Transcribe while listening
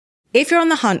If you're on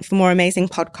the hunt for more amazing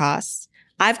podcasts,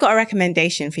 I've got a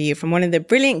recommendation for you from one of the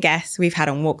brilliant guests we've had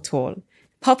on Walk Tall,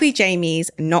 Poppy Jamie's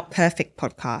Not Perfect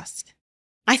podcast.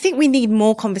 I think we need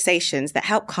more conversations that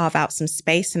help carve out some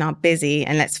space in our busy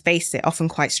and, let's face it, often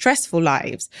quite stressful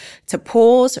lives to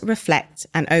pause, reflect,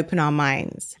 and open our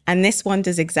minds. And this one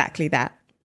does exactly that.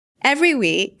 Every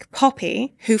week,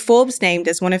 Poppy, who Forbes named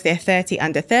as one of their 30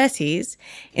 under 30s,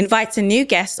 invites a new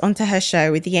guest onto her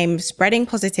show with the aim of spreading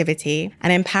positivity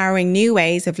and empowering new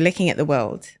ways of looking at the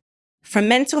world. From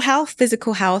mental health,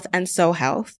 physical health, and soul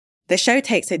health, the show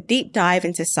takes a deep dive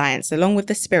into science along with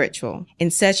the spiritual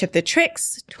in search of the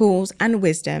tricks, tools, and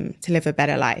wisdom to live a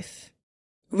better life.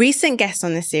 Recent guests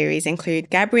on the series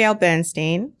include Gabrielle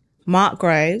Bernstein, Mark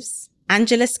Groves,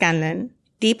 Angela Scanlon,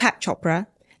 Deepak Chopra,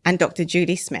 and Dr.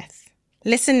 Julie Smith.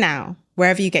 Listen now,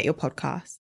 wherever you get your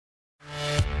podcasts.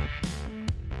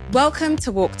 Welcome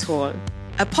to Walk Tall,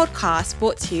 a podcast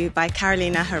brought to you by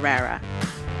Carolina Herrera.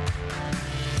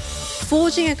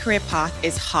 Forging a career path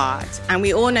is hard, and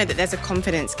we all know that there's a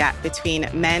confidence gap between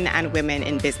men and women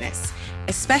in business,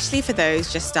 especially for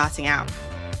those just starting out.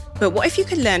 But what if you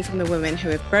could learn from the women who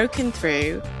have broken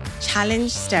through,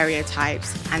 challenged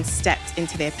stereotypes, and stepped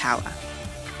into their power?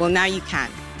 Well, now you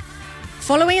can.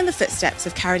 Following in the footsteps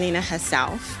of Carolina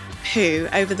herself, who,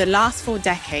 over the last 4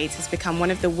 decades, has become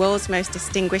one of the world's most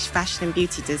distinguished fashion and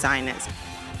beauty designers,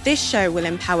 this show will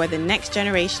empower the next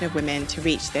generation of women to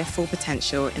reach their full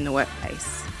potential in the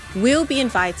workplace. We'll be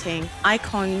inviting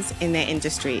icons in their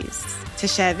industries to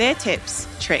share their tips,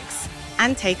 tricks,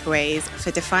 and takeaways for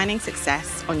defining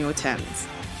success on your terms.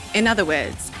 In other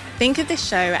words, think of this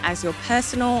show as your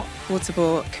personal,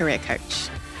 portable career coach.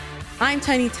 I'm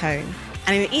Tony Tone,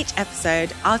 and in each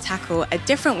episode, I'll tackle a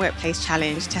different workplace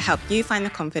challenge to help you find the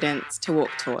confidence to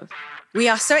walk tall. We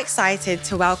are so excited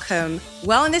to welcome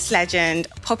wellness legend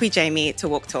Poppy Jamie to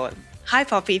Walk Tall. Hi,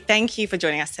 Poppy. Thank you for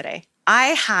joining us today. I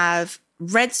have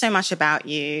read so much about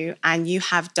you, and you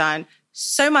have done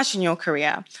so much in your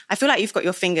career. I feel like you've got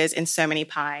your fingers in so many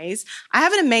pies. I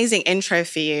have an amazing intro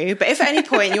for you, but if at any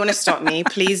point you want to stop me,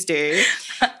 please do.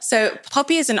 So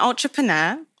Poppy is an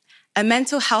entrepreneur, a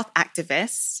mental health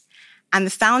activist, and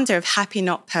the founder of Happy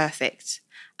Not Perfect,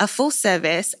 a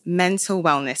full-service mental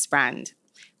wellness brand,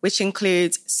 which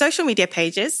includes social media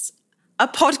pages, a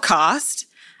podcast,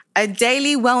 a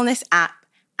daily wellness app,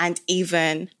 and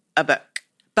even a book.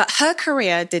 But her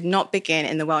career did not begin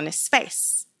in the wellness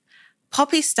space.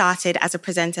 Poppy started as a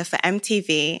presenter for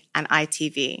MTV and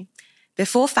ITV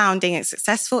before founding a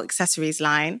successful accessories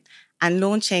line and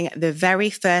launching the very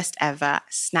first ever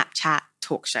Snapchat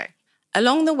talk show.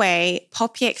 Along the way,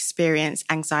 Poppy experienced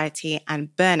anxiety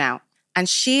and burnout, and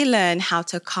she learned how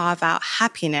to carve out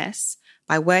happiness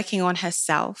by working on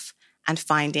herself and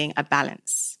finding a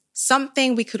balance.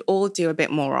 Something we could all do a bit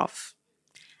more of,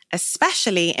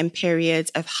 especially in periods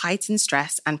of heightened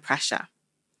stress and pressure,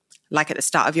 like at the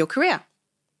start of your career.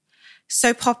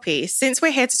 So Poppy, since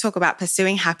we're here to talk about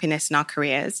pursuing happiness in our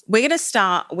careers, we're going to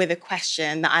start with a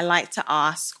question that I like to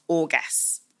ask all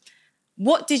guests.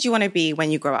 What did you want to be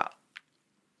when you grew up?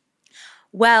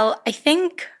 Well, I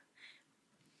think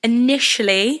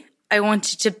initially I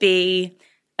wanted to be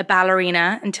a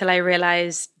ballerina until I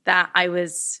realized that I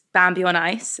was Bambi on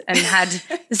ice and had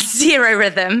zero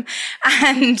rhythm.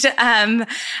 And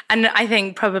I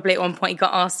think probably at one point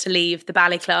got asked to leave the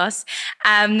ballet class.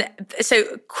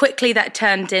 So quickly that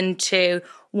turned into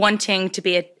wanting to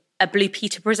be a Blue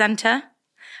Peter presenter.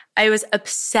 I was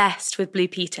obsessed with Blue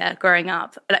Peter growing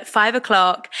up, like 5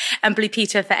 o'clock. And Blue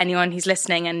Peter, for anyone who's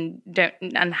listening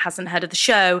and hasn't heard of the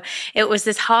show, it was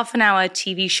this half-an-hour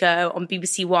TV show on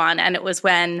BBC One, and it was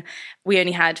when we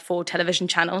only had 4 television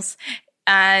channels,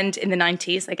 and in the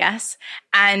 90s, I guess.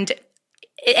 And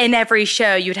in every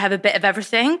show, you would have a bit of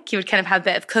everything. You would kind of have a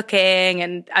bit of cooking,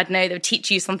 and I don't know, they would teach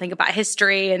you something about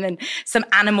history, and then some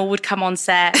animal would come on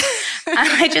set. And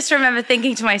I just remember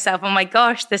thinking to myself, oh my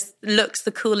gosh, this looks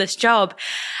the coolest job.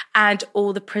 And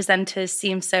all the presenters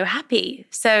seem so happy.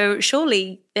 So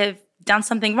surely they've done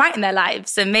something right in their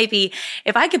lives. So maybe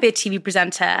if I could be a TV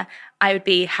presenter, I would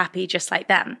be happy just like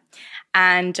them.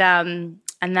 And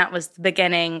that was the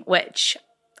beginning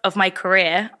of my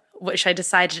career, which I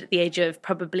decided at the age of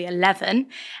probably 11.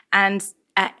 And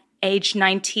at age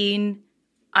 19,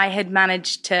 I had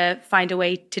managed to find a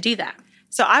way to do that.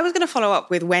 So I was going to follow up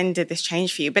with when did this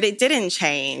change for you, but it didn't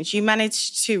change. You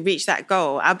managed to reach that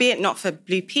goal, albeit not for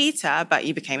Blue Peter, but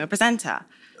you became a presenter.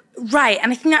 Right.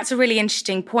 And I think that's a really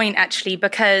interesting point, actually,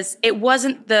 because it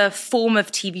wasn't the form of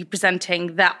TV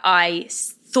presenting that I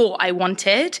thought I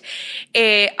wanted.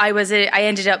 I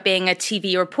ended up being a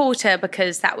TV reporter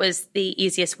because that was the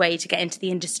easiest way to get into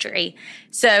the industry.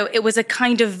 So it was a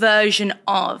kind of version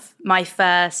of my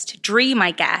first dream,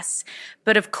 I guess.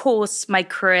 But of course, my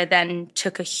career then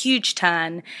took a huge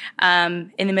turn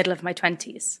in the middle of my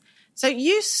 20s. So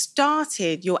you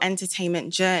started your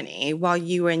entertainment journey while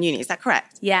you were in uni, is that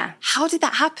correct? Yeah. How did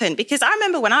that happen? Because I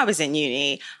remember when I was in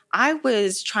uni, I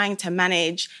was trying to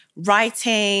manage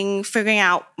writing, figuring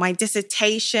out my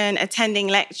dissertation, attending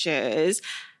lectures.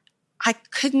 I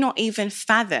could not even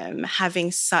fathom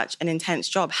having such an intense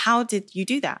job. How did you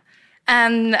do that?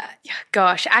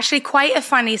 Gosh, actually quite a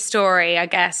funny story, I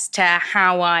guess, to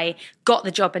how I got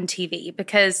the job in TV,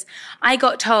 because I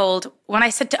got told when I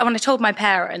told my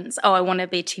parents, oh, I want to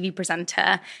be a TV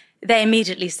presenter, they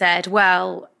immediately said,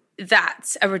 well,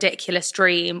 that's a ridiculous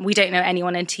dream. We don't know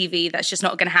anyone in TV. That's just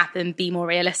not going to happen. Be more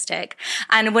realistic.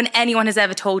 And when anyone has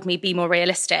ever told me be more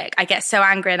realistic, I get so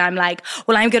angry and I'm like,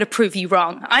 well, I'm going to prove you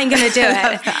wrong. I'm going to do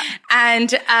it.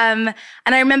 And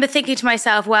I remember thinking to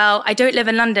myself, well, I don't live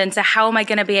in London, so how am I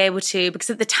going to be able to?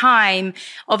 Because at the time,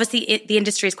 obviously the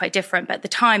industry is quite different, but at the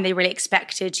time they really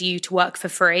expected you to work for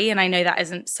free. And I know that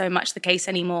isn't so much the case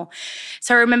anymore.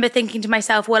 So I remember thinking to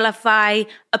myself, well, if I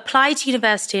apply to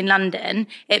university in London,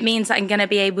 it means I'm going to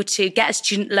be able to get a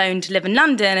student loan to live in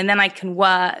London, and then I can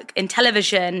work in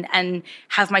television and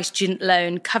have my student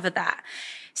loan cover that.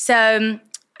 So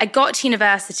I got to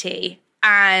university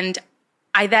and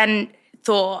I then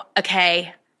thought,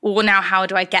 okay, well, now how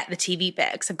do I get the TV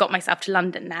bit? Because I've got myself to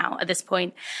London now at this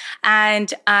point.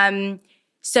 And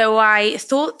so I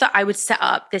thought that I would set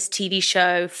up this TV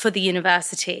show for the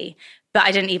university, but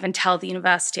I didn't even tell the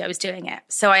university I was doing it.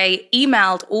 So I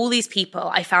emailed all these people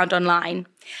I found online,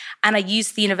 and I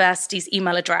used the university's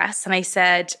email address. And I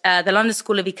said, the London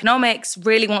School of Economics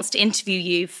really wants to interview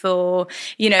you for,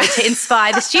 to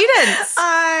inspire the students.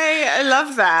 I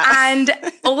love that. And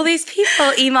all these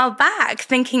people emailed back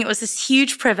thinking it was this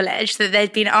huge privilege that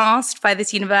they'd been asked by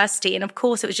this university. And of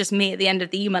course, it was just me at the end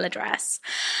of the email address.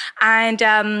 And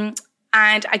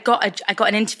I got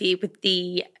an interview with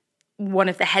one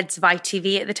of the heads of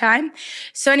ITV at the time.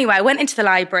 So anyway, I went into the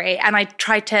library and I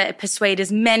tried to persuade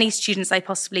as many students as I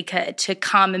possibly could to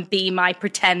come and be my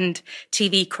pretend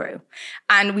TV crew.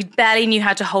 And we barely knew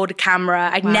how to hold a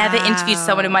camera. I'd never interviewed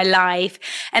someone in my life.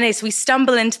 And so we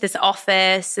stumble into this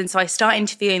office. And so I start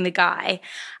interviewing the guy.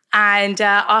 And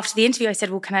after the interview, I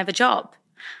said, well, can I have a job?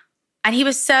 And he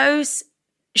was so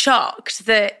shocked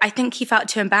that I think he felt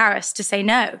too embarrassed to say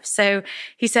no. So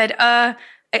he said,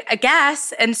 I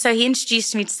guess. And so he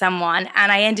introduced me to someone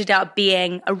and I ended up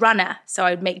being a runner. So I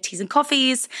would make teas and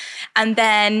coffees. And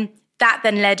then that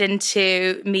then led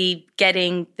into me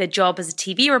getting the job as a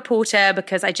TV reporter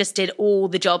because I just did all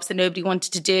the jobs that nobody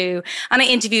wanted to do. And I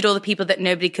interviewed all the people that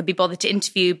nobody could be bothered to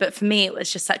interview. But for me, it was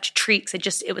just such a treat.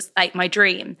 It was like my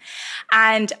dream.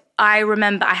 And I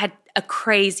remember I had a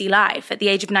crazy life. At the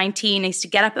age of 19, I used to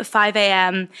get up at 5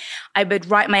 a.m. I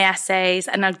would write my essays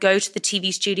and I'd go to the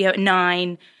TV studio at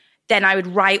 9. Then I would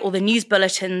write all the news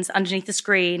bulletins underneath the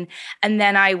screen. And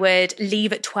then I would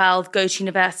leave at 12, go to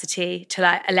university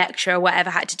to a lecture or whatever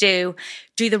I had to do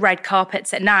the red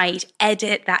carpets at night,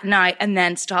 edit that night, and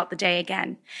then start the day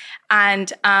again.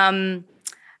 And we're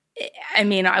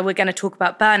going to talk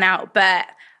about burnout, but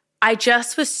I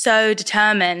just was so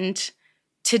determined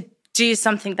to do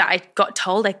something that I got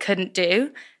told I couldn't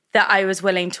do that I was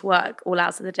willing to work all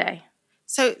hours of the day.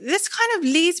 So this kind of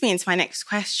leads me into my next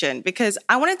question, because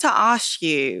I wanted to ask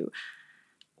you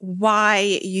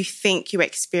why you think you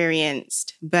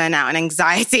experienced burnout and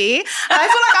anxiety. And I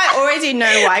feel like I already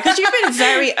know why, because you've been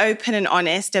very open and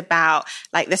honest about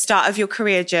like the start of your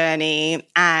career journey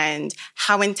and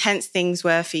how intense things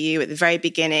were for you at the very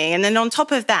beginning. And then on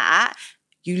top of that,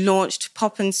 you launched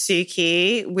Pop and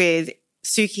Suki with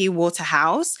Suki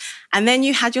Waterhouse. And then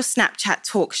you had your Snapchat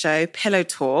talk show, Pillow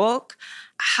Talk.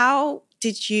 How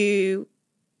did you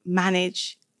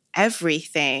manage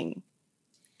everything?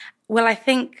 Well, I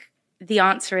think the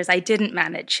answer is I didn't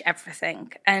manage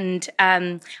everything. And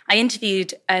I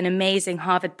interviewed an amazing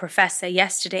Harvard professor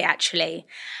yesterday, actually.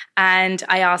 And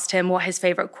I asked him what his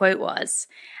favorite quote was.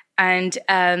 And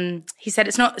he said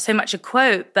it's not so much a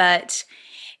quote, but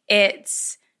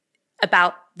it's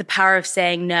about the power of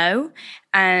saying no.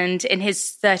 And in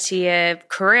his 30-year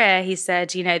career, he said,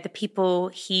 the people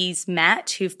he's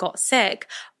met who've got sick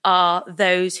are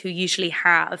those who usually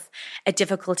have a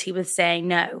difficulty with saying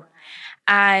no.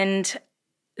 And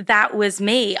that was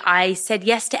me. I said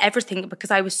yes to everything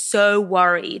because I was so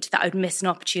worried that I would miss an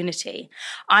opportunity.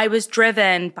 I was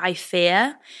driven by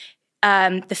fear.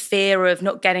 the fear of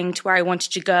not getting to where I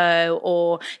wanted to go,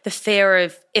 or the fear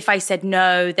of if I said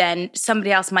no, then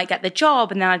somebody else might get the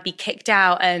job and then I'd be kicked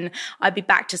out and I'd be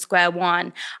back to square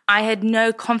one. I had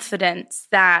no confidence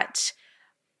that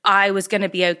I was going to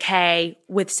be okay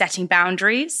with setting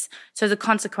boundaries. So as a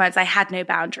consequence, I had no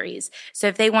boundaries. So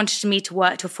if they wanted me to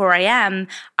work till 4 a.m.,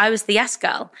 I was the yes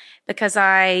girl, because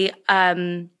I,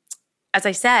 as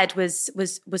I said, was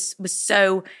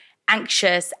so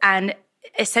anxious, and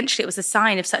essentially it was a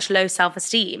sign of such low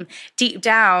self-esteem. Deep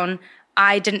down,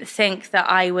 I didn't think that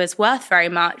I was worth very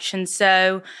much. And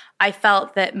so I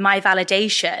felt that my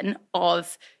validation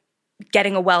of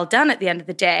getting a well done at the end of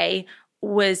the day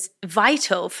was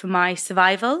vital for my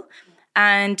survival.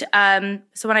 And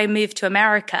so when I moved to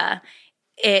America,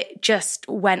 it just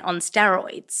went on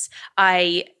steroids.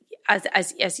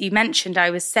 As you mentioned,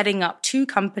 I was setting up 2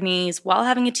 companies while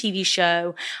having a TV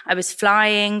show. I was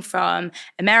flying from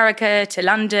America to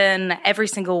London every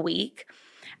single week.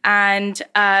 And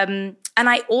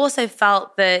I also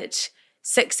felt that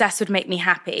success would make me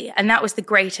happy. And that was the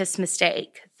greatest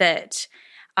mistake that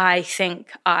I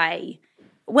think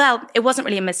it wasn't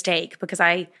really a mistake, because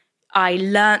I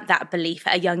learned that belief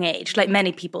at a young age, like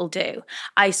many people do.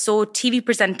 I saw TV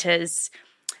presenters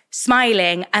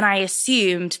smiling, and I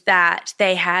assumed that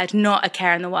they had not a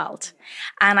care in the world.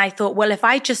 And I thought, well, if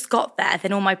I just got there,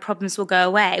 then all my problems will go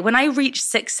away. When I reach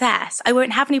success, I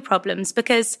won't have any problems,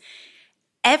 because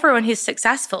everyone who's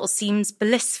successful seems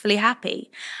blissfully happy.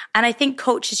 And I think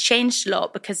culture's changed a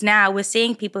lot, because now we're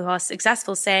seeing people who are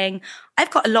successful saying,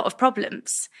 I've got a lot of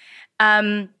problems.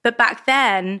 But back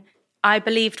then, I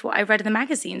believed what I read in the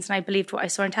magazines, and I believed what I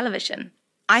saw on television.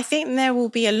 I think there will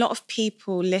be a lot of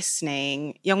people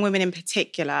listening, young women in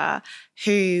particular,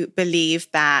 who believe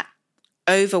that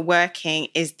overworking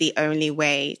is the only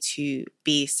way to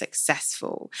be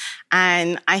successful.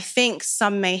 And I think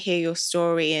some may hear your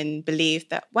story and believe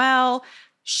that, well,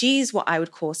 she's what I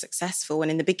would call successful. And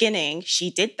in the beginning,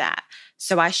 she did that,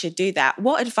 so I should do that.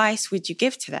 What advice would you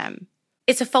give to them?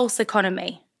 It's a false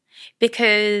economy,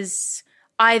 because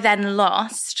I then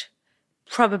lost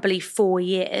probably 4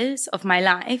 years of my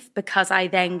life because I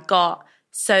then got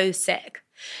so sick.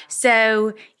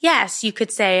 So yes, you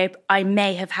could say I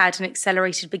may have had an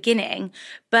accelerated beginning,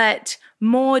 but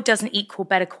more doesn't equal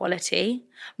better quality.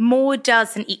 More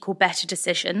doesn't equal better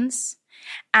decisions.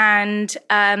 And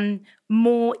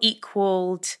more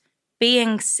equaled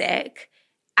being sick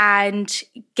and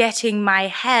getting my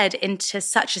head into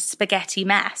such a spaghetti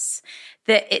mess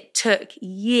that it took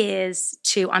years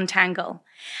to untangle.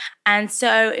 And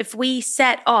so if we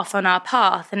set off on our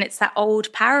path, and it's that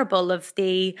old parable of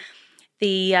the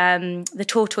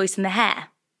tortoise and the hare.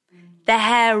 The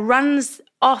hare runs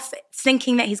off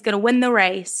thinking that he's going to win the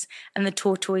race, and the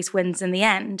tortoise wins in the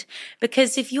end.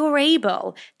 Because if you're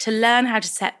able to learn how to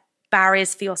set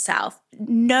barriers for yourself,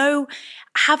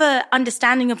 have an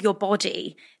understanding of your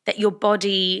body,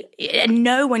 and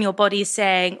know when your body is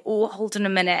saying, oh, hold on a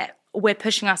minute, we're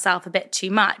pushing ourselves a bit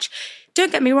too much.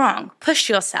 Don't get me wrong, push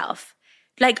yourself.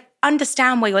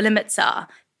 Understand where your limits are.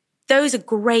 Those are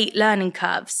great learning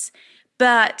curves.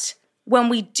 But when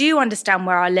we do understand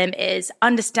where our limit is,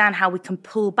 understand how we can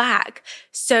pull back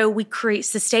so we create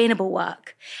sustainable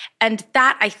work. And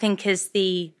that, I think, is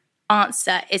the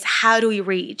answer, is how do we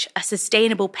reach a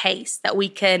sustainable pace that we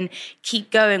can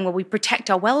keep going, where we protect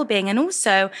our well-being and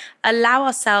also allow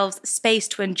ourselves space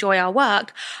to enjoy our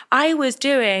work. I was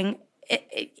doing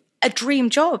a dream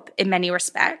job in many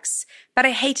respects, but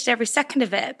I hated every second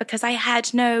of it because I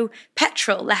had no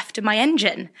petrol left in my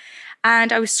engine.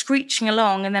 And I was screeching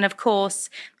along. And then, of course,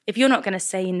 if you're not going to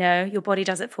say no, your body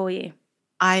does it for you.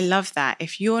 I love that.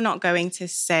 If you're not going to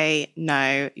say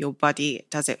no, your body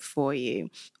does it for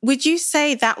you. Would you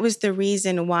say that was the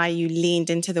reason why you leaned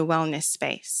into the wellness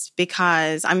space?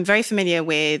 Because I'm very familiar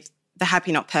with the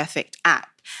Happy Not Perfect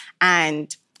app.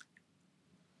 And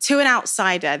to an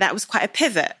outsider, that was quite a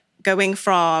pivot, going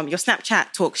from your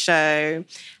Snapchat talk show,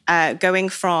 going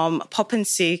from Pop and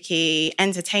Suki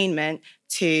entertainment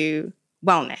to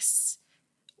wellness.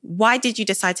 Why did you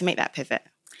decide to make that pivot?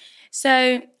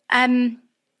 So,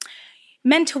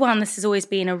 mental wellness has always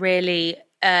been a really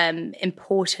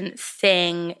important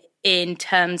thing in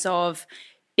terms of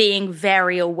being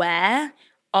very aware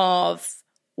of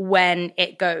when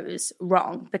it goes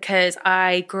wrong, because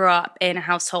I grew up in a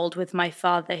household with my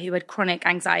father who had chronic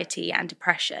anxiety and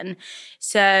depression.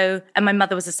 And my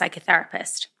mother was a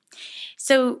psychotherapist.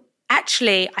 So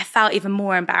actually, I felt even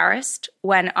more embarrassed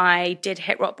when I did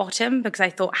hit rock bottom, because I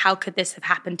thought, how could this have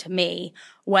happened to me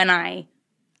when I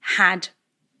had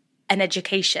an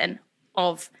education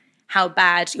of how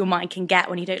bad your mind can get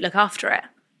when you don't look after it?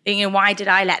 Why did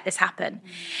I let this happen?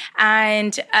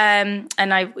 And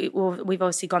we've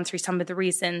obviously gone through some of the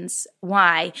reasons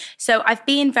why. So I've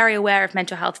been very aware of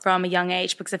mental health from a young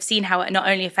age because I've seen how it not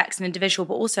only affects an individual,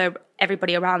 but also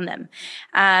everybody around them.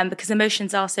 Because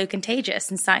emotions are so contagious,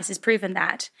 and science has proven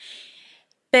that.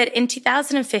 But in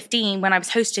 2015, when I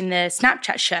was hosting the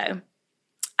Snapchat show,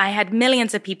 I had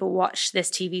millions of people watch this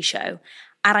TV show.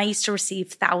 And I used to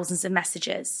receive thousands of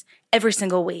messages every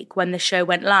single week when the show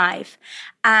went live.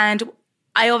 And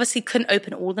I obviously couldn't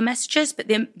open all the messages, but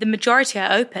the majority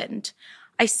I opened,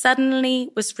 I suddenly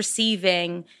was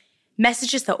receiving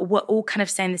messages that were all kind of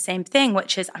saying the same thing,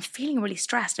 which is, I'm feeling really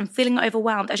stressed. I'm feeling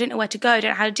overwhelmed. I don't know where to go. I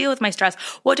don't know how to deal with my stress.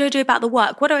 What do I do about the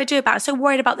work? What do I do about it? I'm so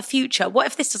worried about the future. What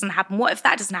if this doesn't happen? What if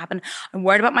that doesn't happen? I'm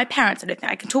worried about my parents. I don't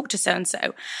think I can talk to so-and-so.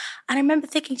 And I remember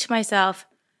thinking to myself,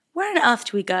 where on earth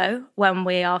do we go when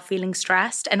we are feeling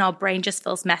stressed and our brain just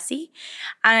feels messy?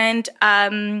 And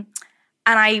I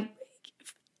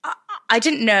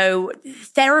didn't know.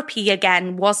 Therapy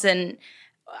again wasn't,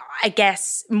 I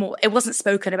guess, more. It wasn't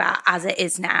spoken about as it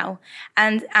is now.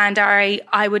 And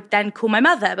I would then call my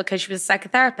mother because she was a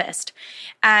psychotherapist,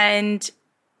 and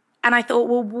I thought,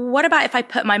 well, what about if I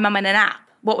put my mum in an app?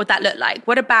 What would that look like?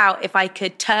 What about if I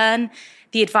could turn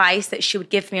the advice that she would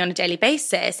give me on a daily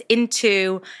basis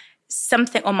into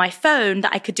something on my phone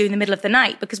that I could do in the middle of the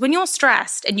night? Because when you're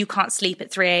stressed and you can't sleep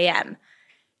at 3 a.m.,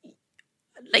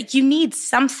 like, you need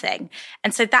something.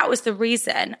 And so that was the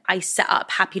reason I set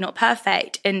up Happy Not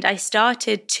Perfect. And I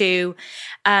started to,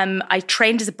 I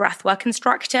trained as a breathwork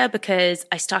instructor because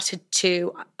I started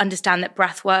to understand that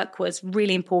breathwork was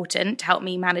really important to help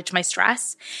me manage my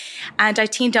stress. And I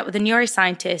teamed up with a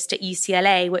neuroscientist at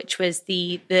UCLA, which was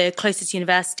the closest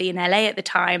university in LA at the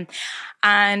time.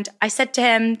 And I said to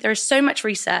him, there is so much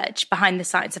research behind the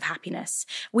science of happiness.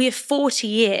 We have 40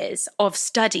 years of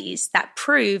studies that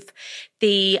prove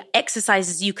the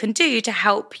exercises you can do to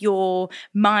help your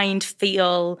mind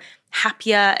feel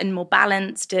happier and more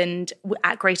balanced and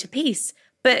at greater peace.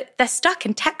 But they're stuck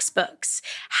in textbooks.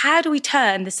 How do we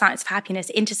turn the science of happiness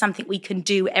into something we can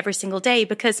do every single day?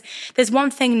 Because there's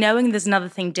one thing knowing, there's another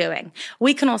thing doing.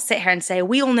 We can all sit here and say,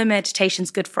 we all know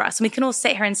meditation's good for us. And we can all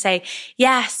sit here and say,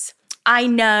 yes, I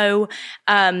know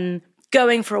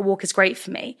going for a walk is great for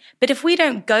me. But if we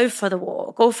don't go for the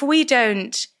walk, or if we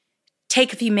don't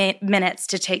take a few minutes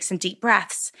to take some deep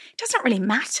breaths, it doesn't really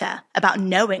matter about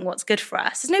knowing what's good for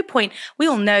us. There's no point. We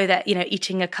all know that,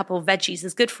 eating a couple of veggies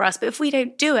is good for us. But if we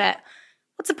don't do it,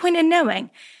 what's the point in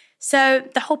knowing? So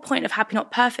the whole point of Happy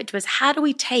Not Perfect was, how do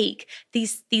we take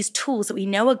these tools that we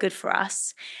know are good for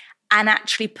us and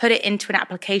actually put it into an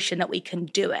application that we can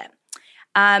do it?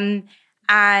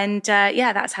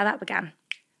 That's how that began.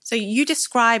 So you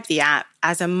describe the app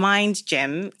as a mind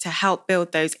gym to help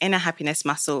build those inner happiness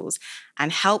muscles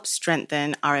and help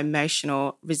strengthen our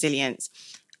emotional resilience.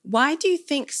 Why do you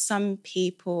think some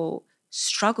people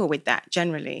struggle with that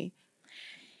generally?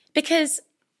 Because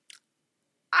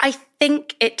I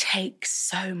think it takes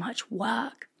so much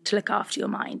work to look after your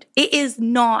mind. It is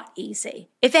not easy.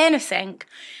 If anything,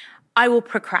 I will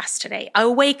procrastinate. I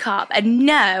will wake up and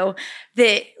know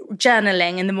that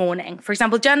journaling in the morning, for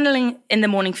example, journaling in the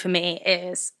morning for me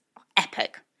is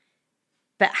epic.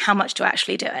 But how much do I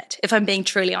actually do it, if I'm being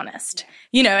truly honest?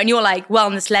 And you're like,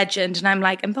 wellness legend. And I'm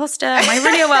like, imposter, am I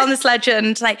really a wellness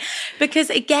legend? Because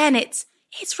again, it's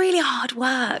really hard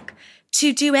work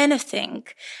to do anything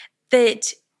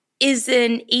that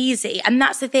isn't easy. And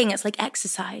that's the thing. It's like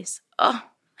exercise.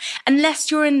 Unless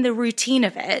you're in the routine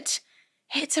of it,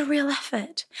 it's a real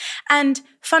effort. And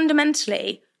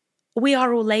fundamentally, we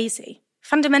are all lazy.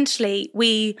 Fundamentally,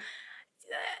 we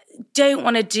don't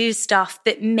want to do stuff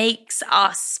that makes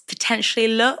us potentially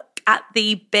look at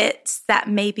the bits that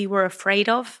maybe we're afraid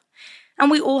of. And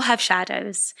we all have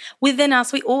shadows. Within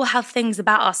us, we all have things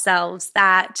about ourselves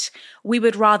that we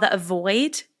would rather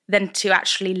avoid than to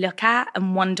actually look at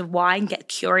and wonder why and get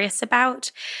curious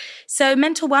about. So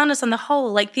mental wellness on the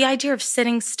whole, like the idea of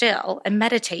sitting still and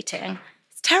meditating,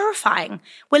 terrifying.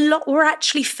 We're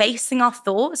actually facing our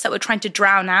thoughts that we're trying to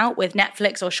drown out with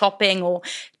Netflix or shopping or,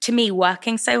 to me,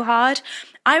 working so hard.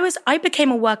 I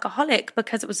became a workaholic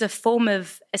because it was a form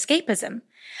of escapism.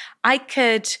 I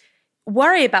could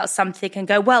worry about something and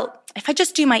go, well, if I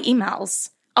just do my emails,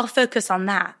 I'll focus on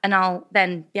that and I'll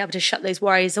then be able to shut those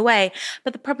worries away.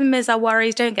 But the problem is our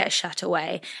worries don't get shut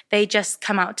away. They just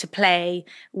come out to play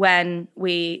when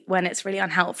it's really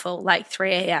unhelpful, like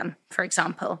 3 a.m., for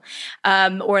example,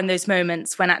 or in those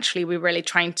moments when actually we're really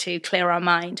trying to clear our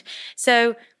mind.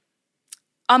 So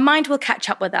our mind will catch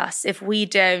up with us if we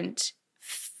don't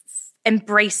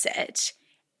embrace it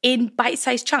in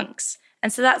bite-sized chunks.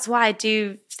 And so that's why I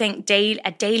do think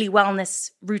a daily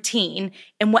wellness routine,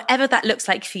 in whatever that looks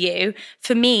like for you.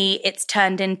 For me, it's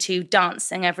turned into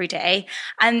dancing every day.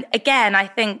 And again, I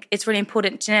think it's really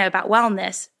important to know about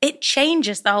wellness. It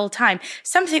changes the whole time.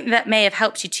 Something that may have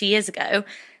helped you 2 years ago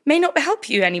may not help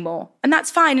you anymore. And that's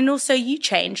fine. And also you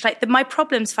change. Like my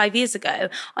problems 5 years ago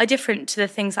are different to the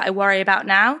things that I worry about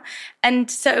now. And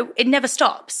so it never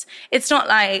stops. It's not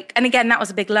like, and again, that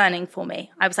was a big learning for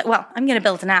me. I was like, well, I'm going to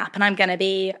build an app and I'm going to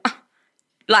be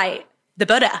like the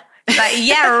Buddha. Like,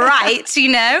 yeah, right.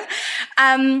 You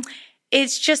know,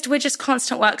 it's just, we're just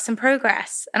constant works in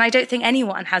progress. And I don't think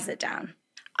anyone has it down.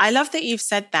 I love that you've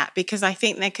said that, because I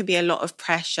think there could be a lot of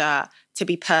pressure to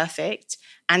be perfect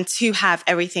and to have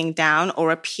everything down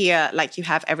or appear like you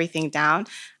have everything down.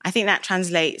 I think that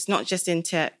translates not just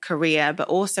into career, but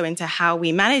also into how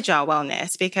we manage our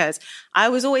wellness, because I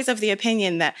was always of the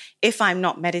opinion that if I'm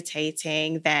not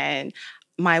meditating, then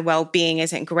my well-being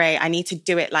isn't great. I need to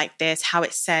do it like this, how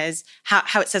it says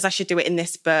I should do it in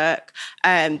this book,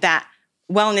 that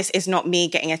wellness is not me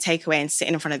getting a takeaway and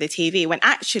sitting in front of the TV, when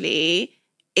actually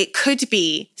it could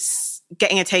be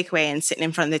getting a takeaway and sitting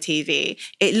in front of the TV.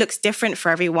 It looks different for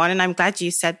everyone. And I'm glad you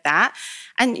said that.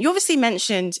 And you obviously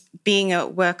mentioned being a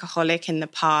workaholic in the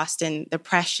past and the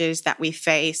pressures that we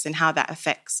face and how that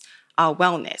affects our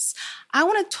wellness. I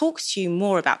want to talk to you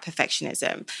more about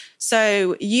perfectionism.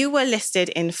 So you were listed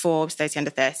in Forbes 30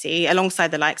 Under 30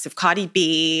 alongside the likes of Cardi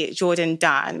B, Jordan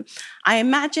Dunn. I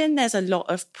imagine there's a lot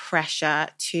of pressure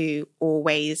to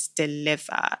always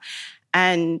deliver.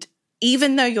 And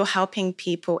even though you're helping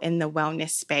people in the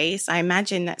wellness space, I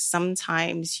imagine that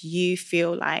sometimes you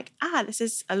feel like, this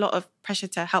is a lot of pressure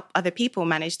to help other people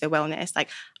manage their wellness. Like,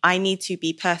 I need to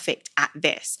be perfect at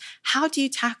this. How do you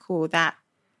tackle that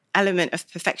element of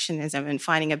perfectionism and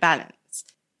finding a balance?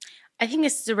 I think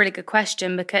this is a really good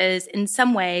question, because in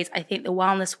some ways, I think the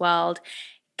wellness world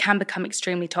can become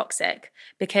extremely toxic,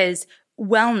 because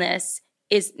wellness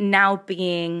is now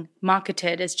being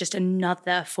marketed as just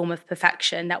another form of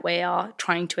perfection that we are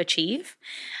trying to achieve.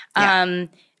 Yeah.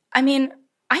 I mean,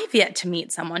 I've yet to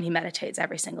meet someone who meditates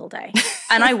every single day,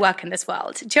 and I work in this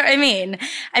world. Do you know what I mean?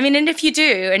 And if you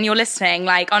do, and you're listening,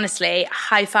 like, honestly,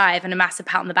 high five and a massive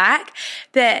pat on the back.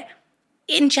 But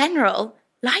in general,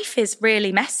 life is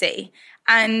really messy.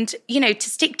 And, to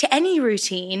stick to any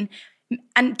routine,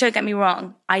 and don't get me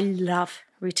wrong, I love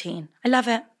routine. I love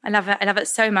it. I love it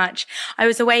so much. I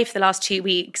was away for the last 2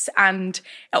 weeks and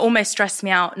it almost stressed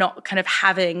me out not kind of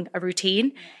having a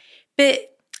routine.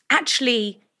 But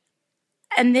actually,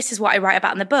 and this is what I write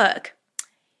about in the book,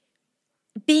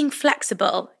 being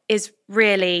flexible is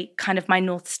really kind of my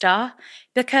North Star,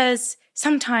 because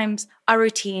sometimes our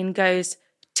routine goes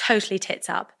totally tits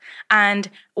up and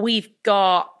we've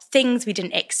got things we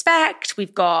didn't expect.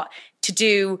 We've got to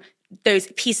do those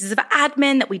pieces of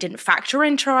admin that we didn't factor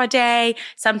into our day.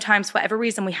 Sometimes, for whatever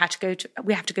reason, we have to go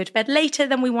to bed later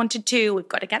than we wanted to. We've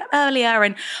got to get up earlier,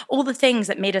 and all the things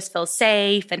that made us feel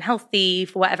safe and healthy,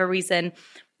 for whatever reason,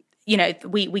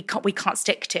 we can't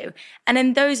stick to. And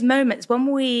in those moments,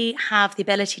 when we have the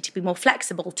ability to be more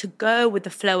flexible, to go with the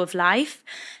flow of life,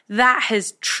 that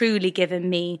has truly given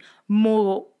me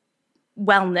more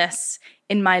wellness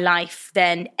in my life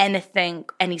than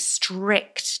any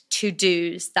strict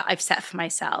to-dos that I've set for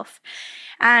myself.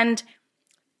 And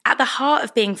at the heart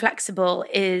of being flexible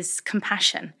is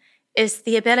compassion, is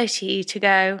the ability to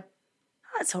go,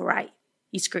 that's all right,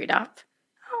 you screwed up.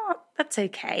 Oh, that's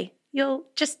okay. You'll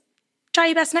just try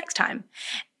your best next time.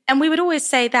 And we would always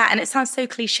say that, and it sounds so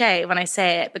cliche when I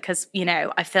say it, because,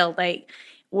 I feel like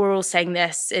we're all saying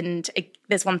this, and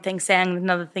there's one thing saying,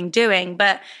 another thing doing,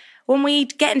 but when we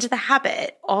get into the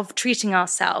habit of treating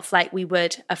ourselves like we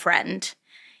would a friend,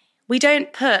 we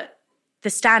don't put the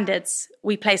standards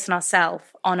we place on ourselves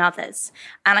on others.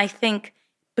 And I think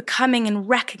becoming and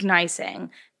recognizing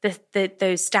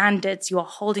those standards you are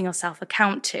holding yourself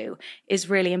account to is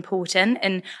really important.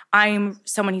 And I'm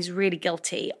someone who's really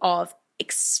guilty of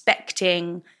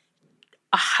expecting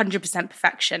 100%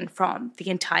 perfection from the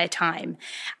entire time.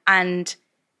 And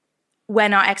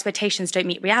when our expectations don't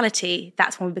meet reality,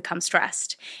 that's when we become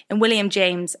stressed. And William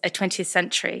James, a 20th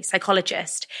century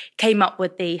psychologist, came up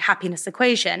with the happiness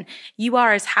equation. You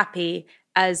are as happy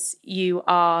as you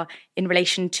are in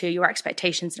relation to your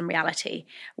expectations and reality.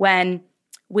 When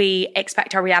we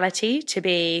expect our reality to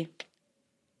be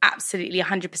absolutely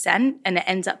 100% and it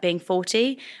ends up being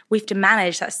 40, we have to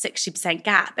manage that 60%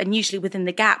 gap. And usually within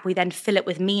the gap, we then fill it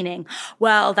with meaning.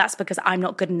 Well, that's because I'm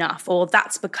not good enough, or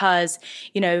that's because,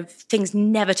 things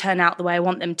never turn out the way I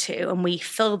want them to. And we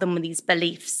fill them with these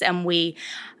beliefs, and we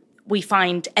we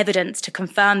find evidence to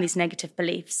confirm these negative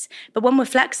beliefs. But when we're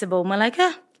flexible and we're like,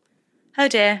 oh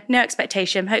dear, no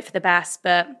expectation, hope for the best,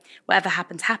 but whatever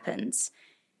happens, happens.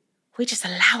 We just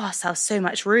allow ourselves so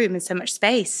much room and so much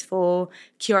space for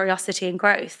curiosity and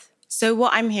growth. So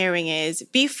what I'm hearing is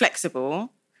be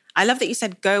flexible. I love that you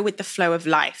said go with the flow of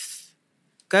life.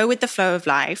 Go with the flow of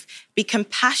life. Be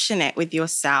compassionate with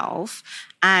yourself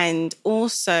and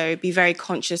also be very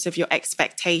conscious of your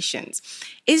expectations.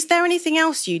 Is there anything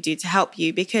else you do to help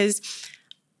you? Because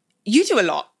you do a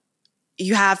lot.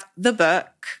 You have the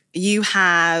book, you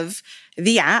have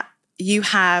the app, you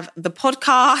have the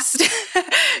podcast,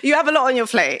 you have a lot on your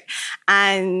plate.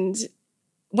 And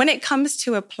when it comes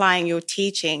to applying your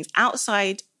teachings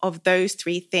outside of those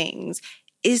three things,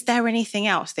 is there anything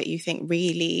else that you think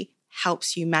really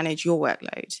helps you manage your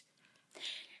workload?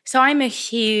 So I'm a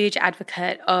huge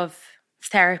advocate of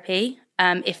therapy,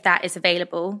 if that is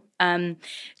available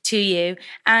to you.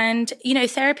 And,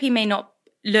 therapy may not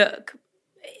look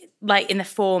like in the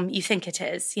form you think it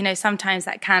is. Sometimes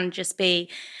that can just be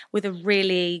with a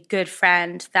really good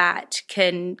friend that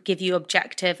can give you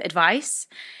objective advice.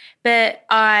 But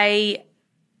I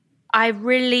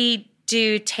really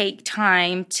do take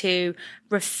time to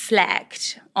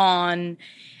reflect on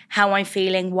how I'm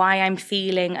feeling, why I'm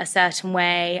feeling a certain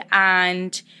way,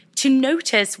 and to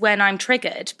notice when I'm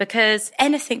triggered, because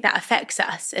anything that affects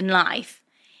us in life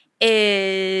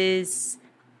it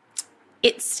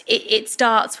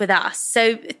starts with us.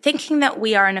 So thinking that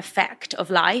we are an effect of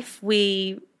life,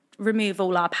 we remove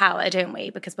all our power, don't we?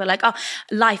 Because we're like, oh,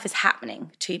 life is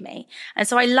happening to me. And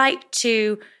so I like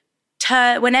to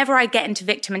whenever I get into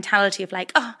victim mentality of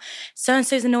like, oh,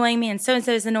 so-and-so's annoying me and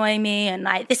so-and-so's annoying me and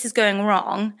like this is going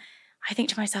wrong, I think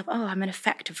to myself, oh, I'm an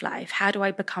effect of life. How do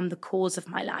I become the cause of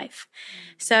my life?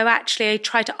 So actually I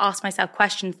try to ask myself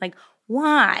questions like,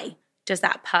 why does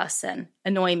that person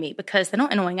annoy me? Because they're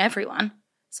not annoying everyone.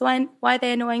 So why are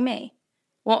they annoying me?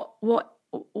 What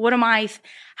are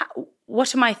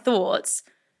my thoughts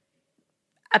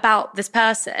about this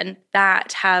person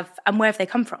and where have they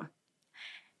come from?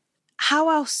 How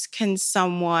else can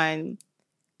someone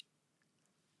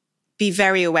be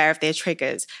very aware of their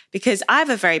triggers? Because I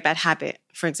have a very bad habit,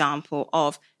 for example,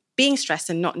 of being stressed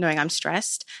and not knowing I'm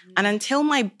stressed. And until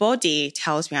my body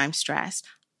tells me I'm stressed,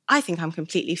 I think I'm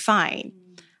completely fine.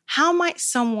 How might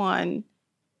someone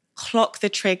clock the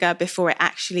trigger before it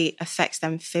actually affects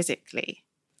them physically?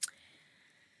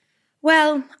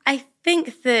 Well, I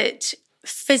think that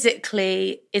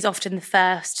physically is often the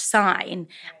first sign.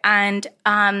 And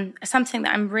something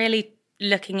that I'm really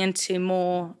looking into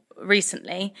more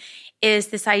recently is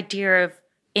this idea of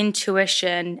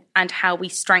intuition and how we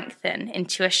strengthen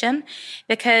intuition.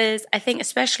 Because I think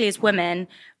especially as women,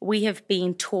 we have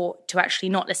been taught to actually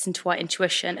not listen to our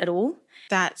intuition at all.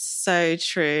 That's so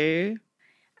true.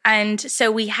 And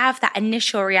so we have that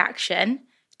initial reaction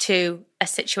to a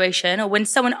situation, or when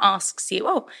someone asks you,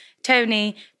 oh,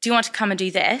 Tony, do you want to come and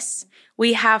do this?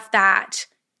 We have that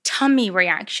tummy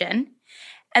reaction.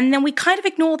 And then we kind of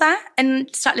ignore that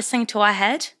and start listening to our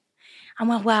head. And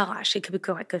well, actually, it could be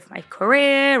quite good for my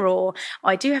career, or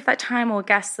I do have that time, or I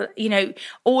guess that,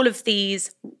 all of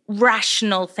these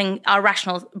rational things, our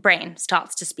rational brain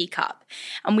starts to speak up.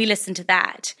 And we listen to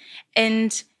that.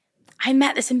 And I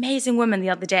met this amazing woman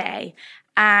the other day,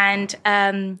 and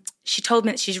she told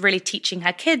me that she's really teaching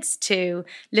her kids to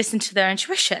listen to their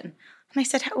intuition. And I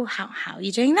said, oh, how are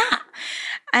you doing that?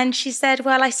 And she said,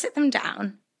 well, I sit them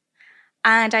down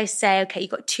and I say, okay, you've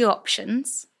got two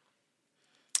options.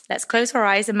 Let's close our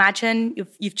eyes. Imagine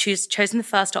you've chosen the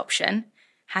first option.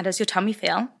 How does your tummy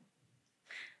feel?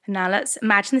 And now let's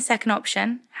imagine the second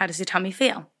option. How does your tummy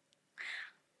feel?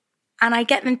 And I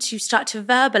get them to start to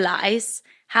verbalize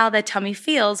how their tummy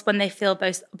feels when they feel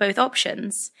both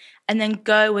options, and then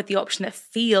go with the option that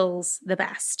feels the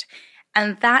best.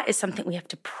 And that is something we have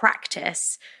to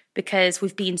practice because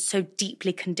we've been so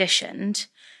deeply conditioned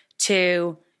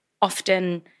to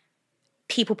often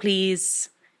people please,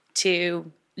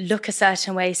 to look a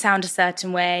certain way, sound a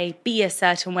certain way, be a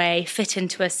certain way, fit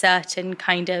into a certain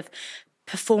kind of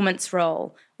performance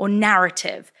role or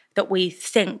narrative that we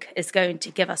think is going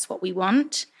to give us what we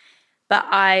want. But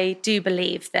I do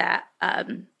believe that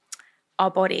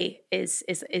our body is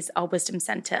our wisdom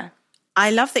center.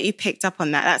 I love that you picked up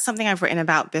on that. That's something I've written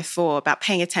about before, about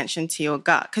paying attention to your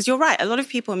gut. Because you're right, a lot of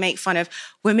people make fun of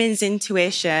women's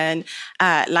intuition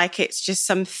like it's just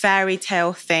some fairy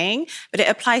tale thing, but it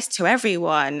applies to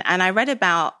everyone. And I read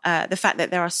about the fact that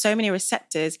there are so many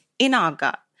receptors in our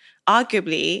gut.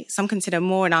 Arguably, some consider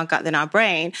more in our gut than our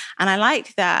brain. And I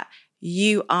like that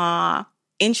you are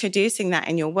introducing that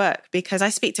in your work, because I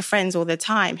speak to friends all the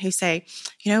time who say,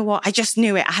 you know what, I just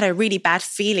knew it. I had a really bad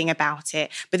feeling about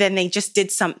it, but then they just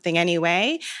did something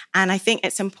anyway. And I think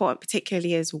it's important,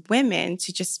 particularly as women,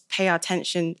 to just pay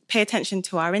attention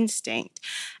to our instinct.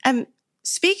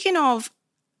 Speaking of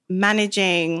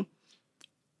managing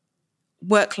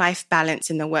work-life balance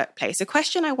in the workplace, a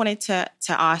question I wanted to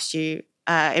ask you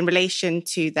in relation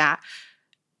to that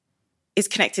is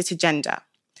connected to gender.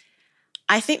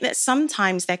 I think that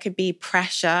sometimes there could be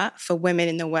pressure for women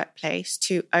in the workplace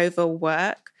to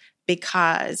overwork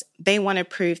because they want to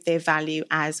prove their value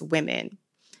as women.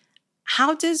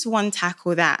 How does one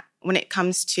tackle that when it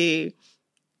comes to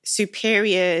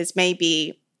superiors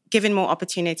maybe giving more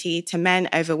opportunity to men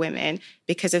over women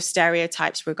because of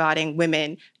stereotypes regarding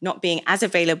women not being as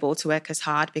available to work as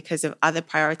hard because of other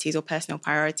priorities or personal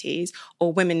priorities,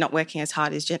 or women not working as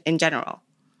hard as in general?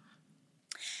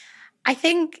 I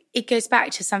think it goes back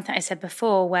to something I said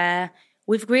before, where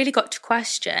we've really got to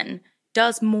question,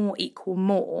 does more equal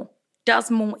more? Does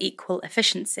more equal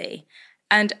efficiency?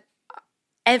 And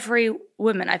every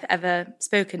woman I've ever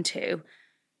spoken to,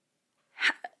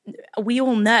 we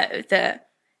all know that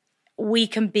we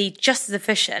can be just as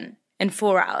efficient in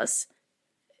 4 hours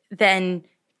than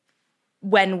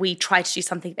when we try to do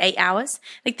something in 8 hours.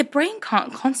 Like, the brain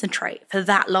can't concentrate for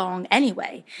that long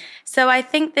anyway. So I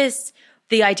think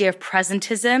the idea of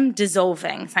presentism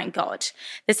dissolving, thank God.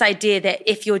 This idea that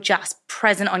if you're just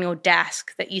present on your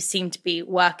desk, that you seem to be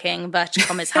working, inverted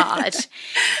commas, hard.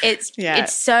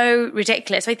 It's so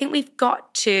ridiculous. So I think we've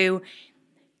got to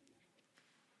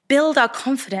build our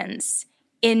confidence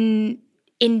in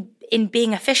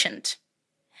being efficient.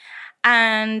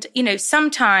 And, you know,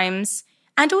 sometimes,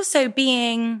 and also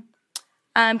being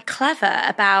clever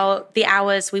about the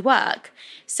hours we work.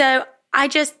 So I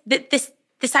just,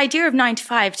 this idea of 9 to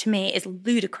 5 to me is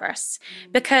ludicrous,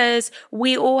 because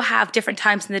we all have different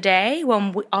times in the day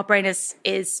when our brain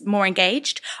is more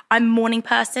engaged. I'm a morning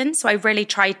person, so I really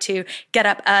try to get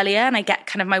up earlier and I get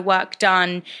kind of my work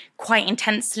done quite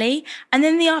intensely. And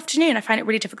then in the afternoon, I find it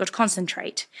really difficult to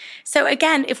concentrate. So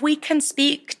again, if we can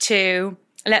speak to,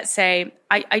 let's say,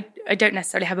 I don't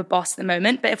necessarily have a boss at the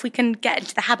moment, but if we can get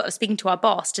into the habit of speaking to our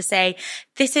boss to say,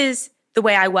 this is the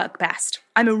way I work best.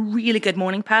 I'm a really good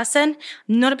morning person,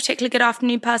 not a particularly good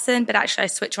afternoon person, but actually I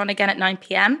switch on again at 9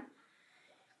 p.m.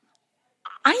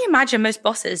 I imagine most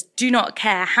bosses do not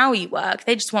care how you work.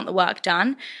 They just want the work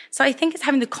done. So I think it's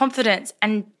having the confidence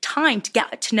and time to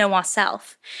get to know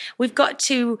ourselves. We've got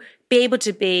to be able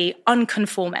to be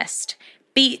unconformist,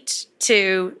 beat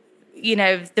to, you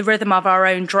know, the rhythm of our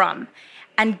own drum,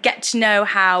 and get to know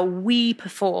how we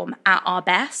perform at our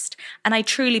best. And I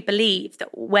truly believe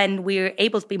that when we're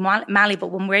able to be malleable,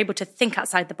 when we're able to think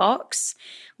outside the box,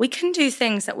 we can do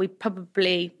things that we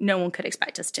probably no one could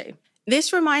expect us to.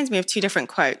 This reminds me of two different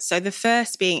quotes. So the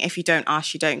first being, if you don't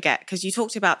ask, you don't get, because you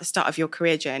talked about the start of your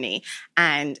career journey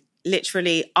and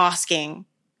literally asking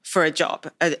for a job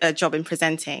in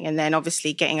presenting, and then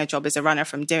obviously getting a job as a runner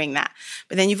from doing that.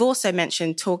 But then you've also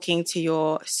mentioned talking to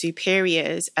your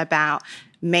superiors about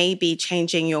maybe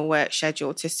changing your work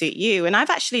schedule to suit you. And I've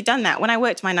actually done that. When I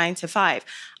worked my 9 to 5,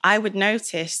 I would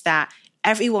notice that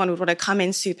everyone would want to come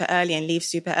in super early and leave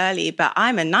super early, but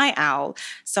I'm a night owl.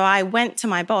 So I went to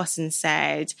my boss and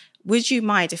said, would you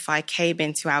mind if I came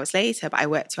in 2 hours later, but I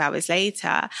worked 2 hours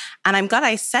later? And I'm glad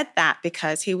I said that,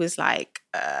 because he was like,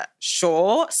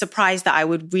 sure, surprised that I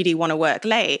would really want to work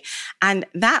late. And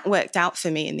that worked out for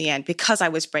me in the end, because I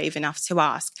was brave enough to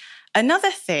ask.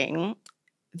 Another thing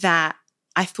that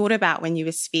I thought about when you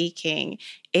were speaking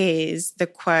is the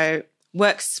quote,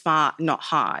 work smart, not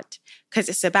hard, because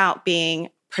it's about being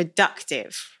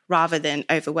productive rather than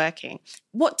overworking.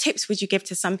 What tips would you give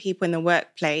to some people in the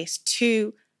workplace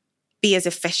to be as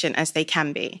efficient as they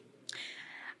can be?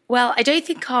 Well, I don't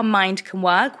think our mind can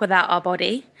work without our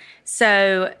body.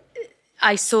 So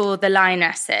I saw the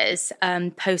Lionesses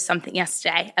post something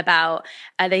yesterday about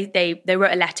they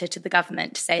wrote a letter to the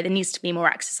government to say there needs to be more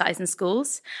exercise in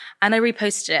schools. And I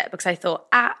reposted it because I thought,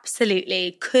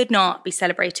 absolutely could not be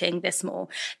celebrating this more.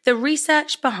 The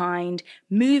research behind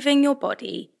moving your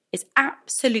body is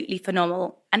absolutely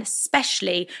phenomenal, and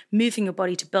especially moving your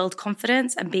body to build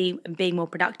confidence and being more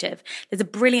productive. There's a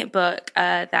brilliant book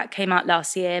that came out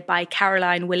last year by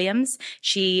Caroline Williams.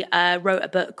 She wrote a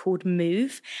book called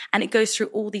Move, and it goes through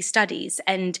all these studies.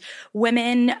 And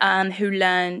women who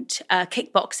learned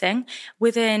kickboxing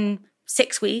within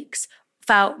 6 weeks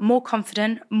felt more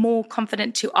confident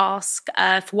to ask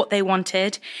for what they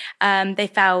wanted. They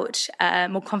felt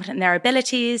more confident in their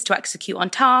abilities to execute on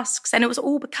tasks. And it was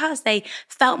all because they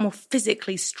felt more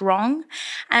physically strong.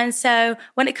 And so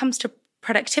when it comes to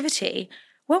productivity,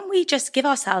 when we just give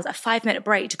ourselves a 5-minute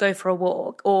break to go for a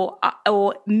walk,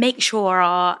 or make sure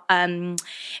our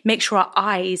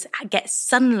eyes get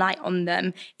sunlight on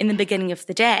them in the beginning of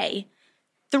the day,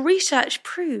 the research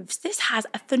proves this has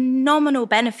a phenomenal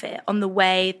benefit on the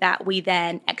way that we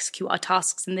then execute our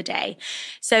tasks in the day.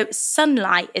 So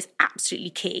sunlight is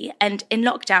absolutely key. And in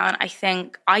lockdown, I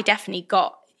think I definitely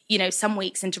got, some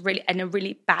weeks into a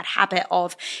really bad habit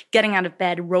of getting out of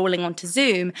bed, rolling onto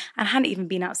Zoom, and hadn't even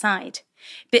been outside.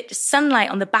 But sunlight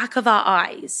on the back of our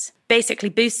eyes basically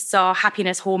boosts our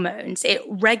happiness hormones. It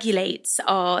regulates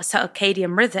our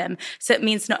circadian rhythm. So it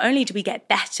means not only do we get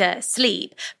better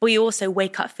sleep, but we also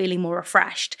wake up feeling more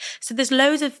refreshed. So there's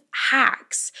loads of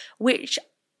hacks which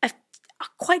are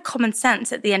quite common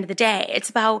sense at the end of the day. It's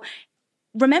about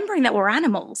remembering that we're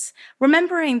animals,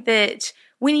 remembering that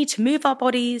we need to move our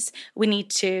bodies, we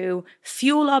need to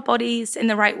fuel our bodies in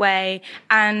the right way,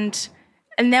 and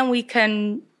then we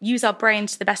can use our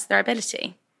brains to the best of their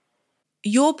ability.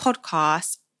 Your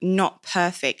podcast, Not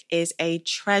Perfect, is a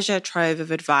treasure trove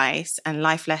of advice and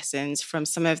life lessons from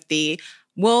some of the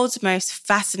world's most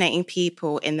fascinating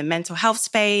people in the mental health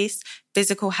space,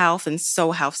 physical health, and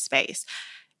soul health space.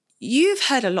 You've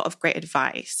heard a lot of great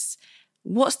advice.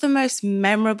 What's the most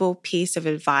memorable piece of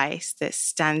advice that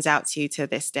stands out to you to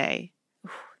this day?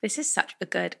 This is such a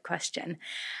good question.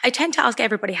 I tend to ask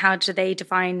everybody, how do they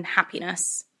define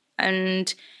happiness?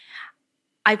 And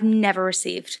I've never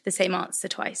received the same answer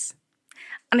twice.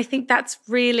 And I think that's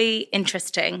really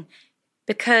interesting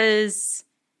because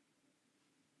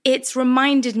it's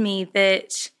reminded me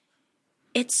that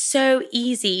it's so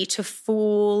easy to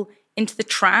fall into the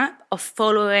trap of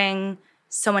following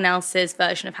someone else's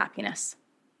version of happiness.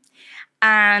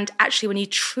 And actually, when you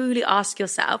truly ask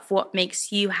yourself what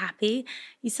makes you happy,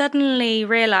 you suddenly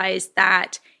realize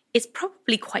that it's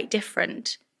probably quite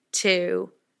different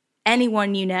to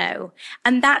anyone you know.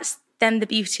 And that's then the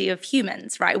beauty of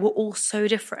humans, right? We're all so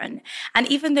different. And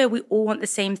even though we all want the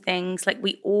same things, like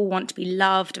we all want to be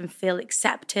loved and feel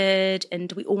accepted,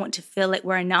 and we all want to feel like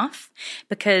we're enough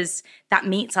because that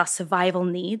meets our survival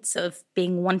needs of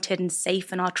being wanted and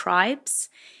safe in our tribes,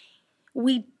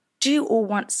 we do all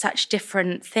want such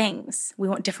different things. We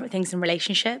want different things in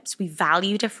relationships. We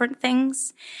value different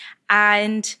things.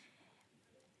 And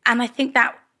I think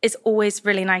that is always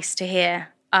really nice to hear,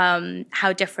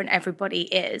 how different everybody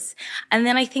is. And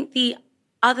then I think the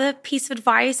other piece of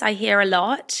advice I hear a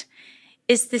lot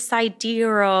is this idea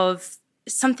of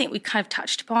something we kind of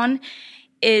touched upon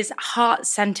is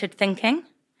heart-centered thinking.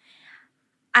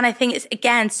 And I think it's,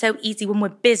 again, so easy when we're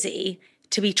busy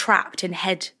to be trapped in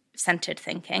head-centered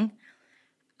thinking.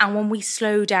 And when we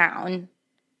slow down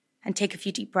and take a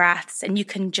few deep breaths, and you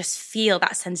can just feel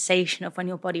that sensation of when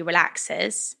your body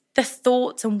relaxes, the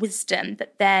thoughts and wisdom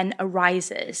that then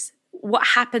arises, what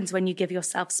happens when you give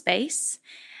yourself space.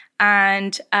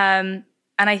 And I,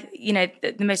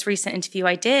 the most recent interview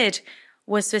I did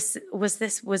was with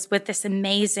this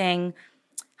amazing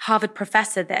Harvard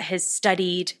professor that has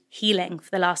studied healing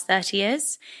for the last 30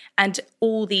 years, and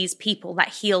all these people that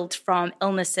healed from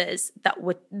illnesses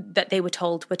that they were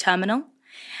told were terminal.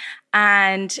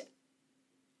 And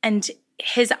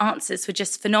his answers were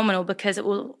just phenomenal because it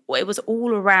was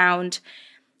all around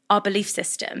our belief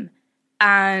system.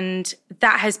 And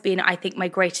that has been, I think, my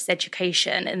greatest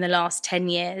education in the last 10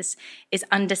 years is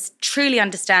truly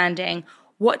understanding,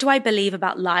 what do I believe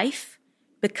about life?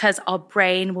 Because our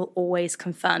brain will always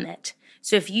confirm it.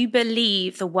 So if you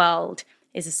believe the world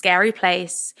is a scary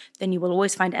place, then you will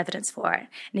always find evidence for it.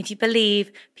 And if you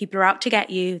believe people are out to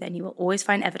get you, then you will always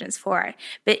find evidence for it.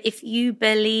 But if you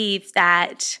believe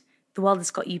that the world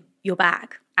has got your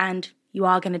back and you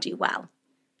are going to do well,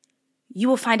 you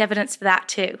will find evidence for that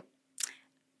too.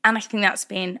 And I think that's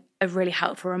been a really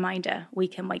helpful reminder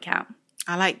week in, week out.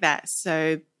 I like that.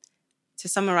 So to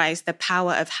summarize, the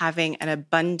power of having an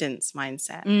abundance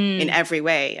mindset in every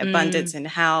way, abundance in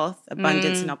health,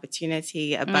 abundance in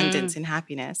opportunity, abundance in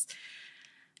happiness.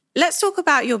 Let's talk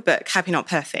about your book, Happy Not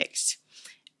Perfect.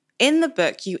 In the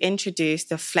book, you introduce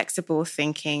the flexible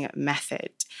thinking method.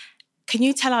 Can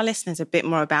you tell our listeners a bit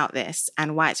more about this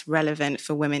and why it's relevant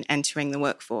for women entering the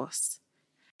workforce?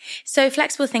 So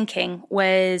flexible thinking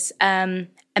was a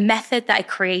method that I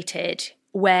created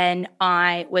when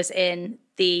I was in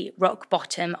the rock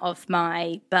bottom of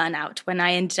my burnout, when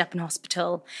I ended up in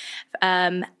hospital,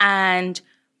 and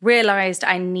realized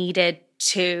I needed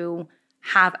to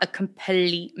have a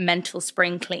complete mental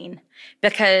spring clean,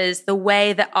 because the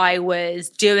way that I was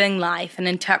doing life and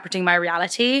interpreting my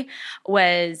reality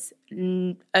was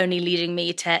only leading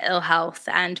me to ill health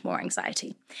and more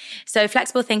anxiety. So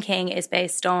flexible thinking is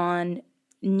based on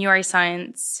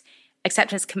neuroscience,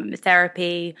 acceptance commitment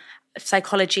therapy,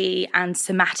 psychology, and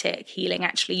somatic healing,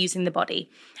 actually using the body,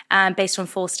 based on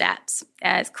 4 steps.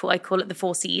 It's cool. I call it the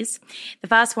 4 C's. The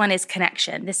first one is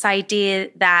connection. This idea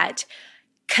that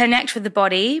connect with the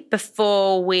body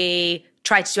before we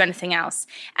try to do anything else.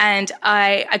 And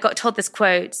I got told this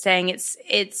quote saying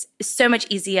it's so much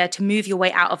easier to move your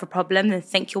way out of a problem than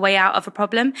think your way out of a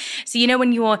problem. So,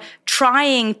 when you're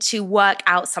trying to work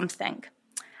out something,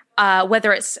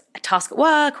 whether it's a task at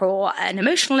work or an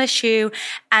emotional issue,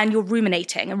 and you're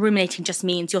ruminating. And ruminating just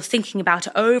means you're thinking about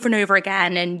it over and over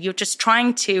again, and you're just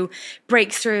trying to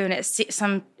break through, and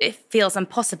it feels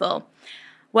impossible.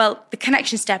 Well, the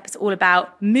connection step is all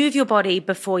about move your body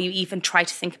before you even try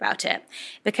to think about it.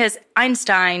 Because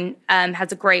Einstein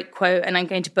has a great quote, and I'm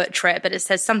going to butcher it, but it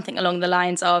says something along the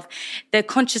lines of, the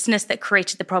consciousness that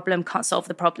created the problem can't solve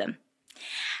the problem.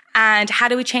 And how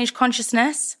do we change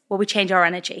consciousness? Well, we change our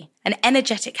energy. And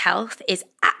energetic health is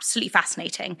absolutely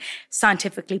fascinating.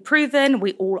 Scientifically proven,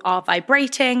 we all are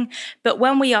vibrating. But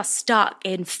when we are stuck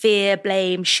in fear,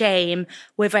 blame, shame,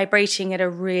 we're vibrating at a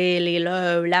really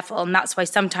low level. And that's why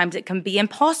sometimes it can be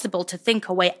impossible to think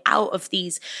our way out of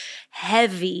these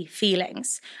heavy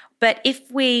feelings. But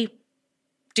if we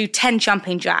do 10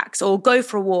 jumping jacks or go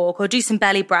for a walk or do some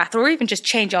belly breath or even just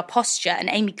change our posture. And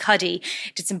Amy Cuddy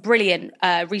did some brilliant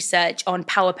research on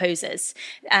power poses.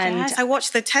 And yes, I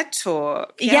watched the TED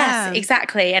Talk. Yeah. Yes,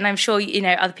 exactly. And I'm sure,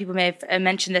 other people may have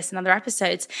mentioned this in other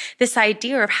episodes. This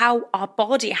idea of how our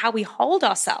body, how we hold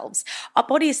ourselves, our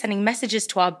body is sending messages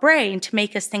to our brain to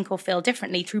make us think or feel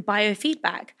differently through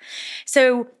biofeedback.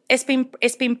 So it's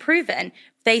been proven.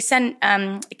 They sent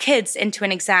kids into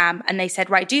an exam and they said,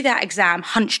 right, do that exam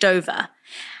hunched over.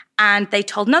 And they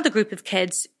told another group of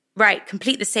kids, right,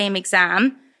 complete the same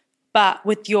exam, but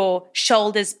with your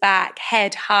shoulders back,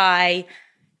 head high.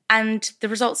 And the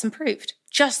results improved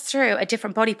just through a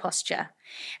different body posture.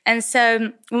 And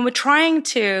so when we're trying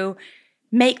to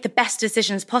make the best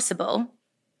decisions possible,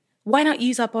 why not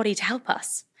use our body to help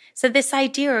us? So this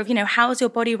idea of, how's your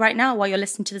body right now while you're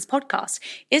listening to this podcast?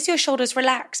 Is your shoulders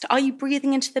relaxed? Are you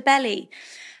breathing into the belly?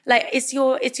 Like, is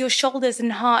your shoulders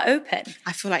and heart open?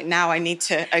 I feel like now I need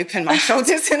to open my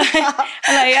shoulders and heart.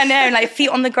 I know, feet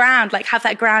on the ground, have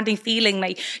that grounding feeling.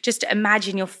 Just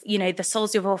imagine the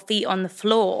soles of your feet on the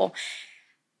floor.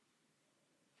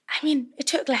 I mean, it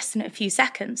took less than a few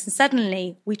seconds, and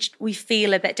suddenly we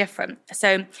feel a bit different.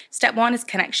 So step 1 is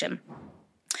connection.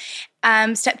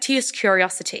 Step 2 is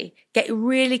curiosity. Get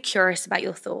really curious about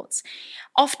your thoughts.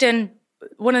 Often,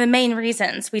 one of the main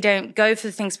reasons we don't go for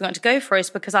the things we want to go for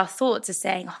is because our thoughts are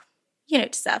saying, oh, you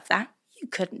don't deserve that. You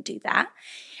couldn't do that.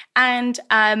 And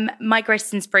my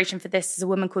greatest inspiration for this is a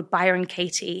woman called Byron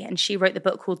Katie, and she wrote the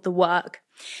book called The Work.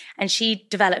 And she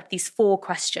developed these 4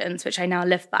 questions, which I now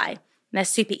live by. And they're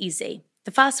super easy.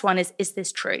 The first one is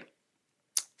this true?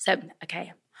 So,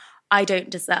 okay, I don't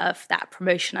deserve that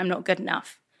promotion. I'm not good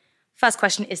enough. First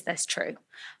question, is this true?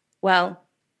 Well,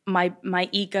 my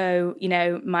ego,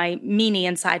 my meanie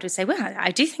inside would say, well,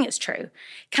 I do think it's true.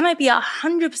 Can I be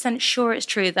 100% sure it's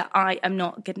true that I am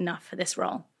not good enough for this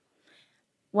role?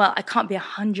 Well, I can't be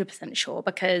 100% sure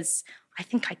because I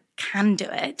think I can do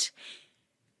it.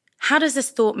 How does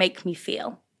this thought make me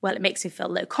feel? Well, it makes me feel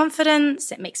low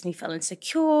confidence. It makes me feel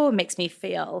insecure. It makes me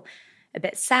feel a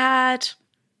bit sad.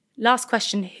 Last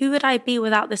question, who would I be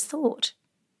without this thought?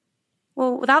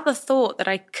 Well, without the thought that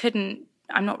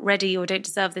I'm not ready or don't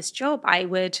deserve this job, I'd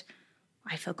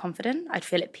feel confident, I'd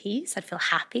feel at peace, I'd feel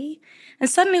happy. And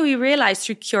suddenly we realize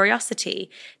through curiosity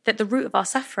that the root of our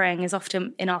suffering is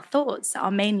often in our thoughts that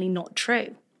are mainly not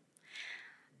true.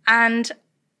 And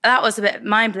that was a bit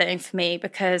mind-blowing for me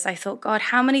because I thought, God,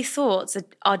 how many thoughts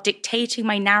are dictating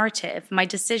my narrative, my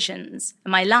decisions,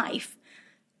 and my life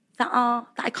that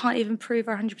I can't even prove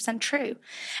are 100% true.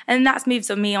 And that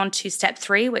moves me on to step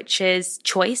 3, which is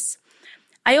choice.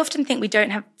 I often think we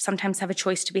don't sometimes have a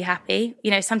choice to be happy.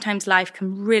 Sometimes life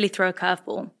can really throw a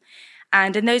curveball.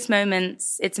 And in those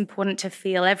moments, it's important to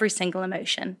feel every single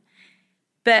emotion.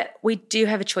 But we do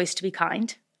have a choice to be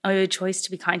kind. We have a choice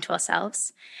to be kind to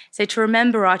ourselves. So to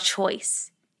remember our choice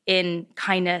in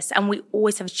kindness, and we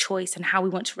always have a choice in how we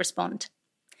want to respond.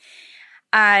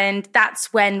 And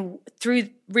that's when, through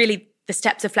really the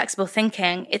steps of flexible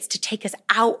thinking, it's to take us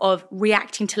out of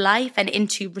reacting to life and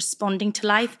into responding to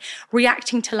life.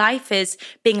 Reacting to life is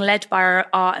being led by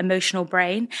our emotional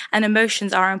brain, and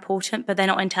emotions are important, but they're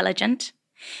not intelligent.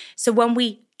 So when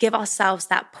we give ourselves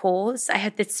that pause, I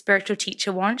had this spiritual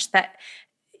teacher once that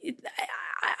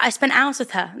I spent hours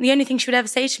with her. And the only thing she would ever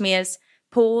say to me is,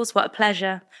 pause, what a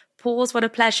pleasure. Pause, what a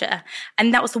pleasure.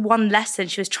 And that was the one lesson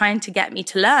she was trying to get me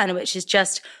to learn, which is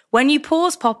just when you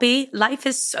pause, Poppy, life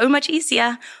is so much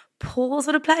easier. Pause,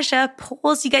 what a pleasure.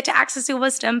 Pause, you get to access your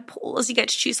wisdom. Pause, you get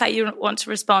to choose how you want to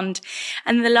respond.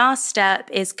 And the last step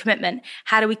is commitment.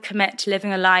 How do we commit to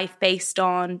living a life based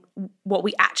on what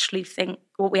we actually think,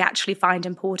 what we actually find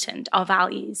important, our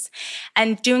values?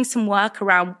 And doing some work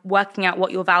around working out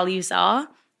what your values are,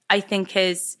 I think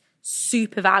is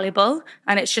super valuable.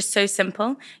 And it's just so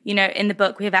simple. You know, in the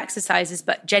book we have exercises,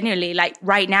 but genuinely, like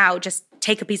right now, just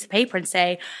take a piece of paper and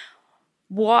say,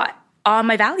 what are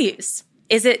my values?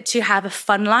 Is it to have a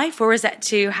fun life, or is it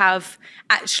to have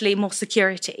actually more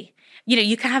security? You know,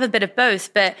 you can have a bit of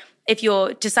both, but if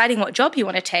you're deciding what job you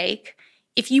want to take,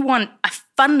 if you want a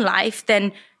fun life,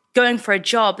 then going for a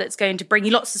job that's going to bring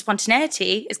you lots of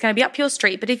spontaneity is going to be up your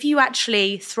street. But if you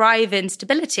actually thrive in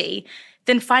stability,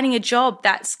 then finding a job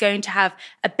that's going to have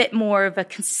a bit more of a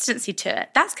consistency to it,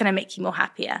 that's going to make you more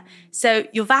happier. So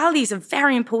your values are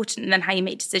very important in how you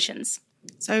make decisions.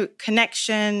 So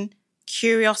connection,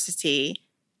 curiosity,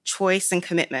 choice, and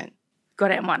commitment.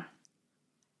 Got it in one.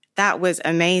 That was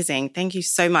amazing. Thank you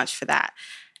so much for that.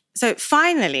 So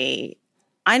finally,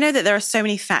 I know that there are so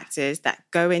many factors that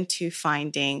go into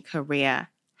finding career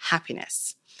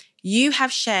happiness. You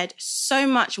have shared so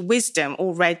much wisdom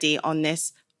already on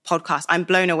this podcast. I'm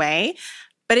blown away.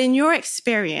 But in your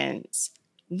experience,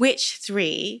 which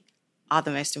three are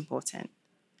the most important?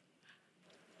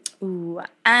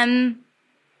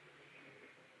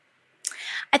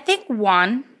 I think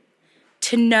one,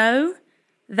 to know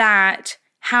that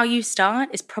how you start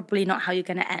is probably not how you're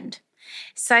going to end.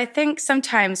 So I think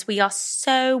sometimes we are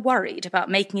so worried about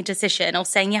making a decision or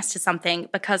saying yes to something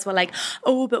because we're like,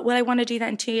 oh, but will I want to do that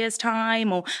in 2 years'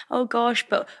 time? Or, oh gosh,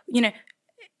 but, you know,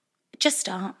 just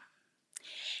start.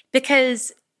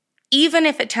 Because even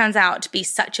if it turns out to be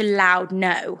such a loud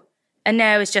no, a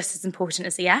no is just as important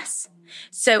as a yes.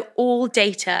 So all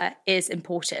data is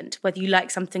important, whether you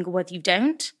like something or whether you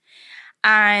don't.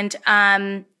 And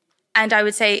I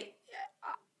would say,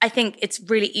 I think it's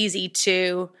really easy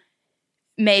to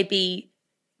maybe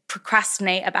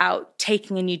procrastinate about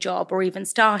taking a new job or even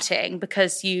starting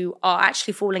because you are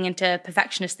actually falling into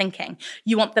perfectionist thinking.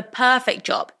 You want the perfect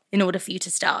job in order for you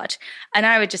to start. And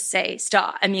I would just say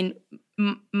start. I mean,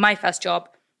 my first job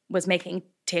was making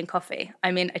tea and coffee.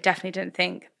 I mean, I definitely didn't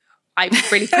think, I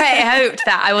really hoped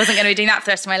that I wasn't going to be doing that for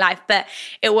the rest of my life, but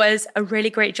it was a really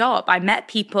great job. I met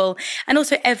people, and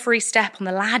also every step on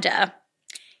the ladder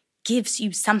gives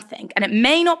you something. And it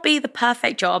may not be the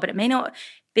perfect job, and it may not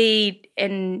be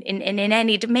in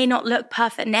any, it may not look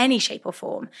perfect in any shape or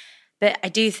form, but I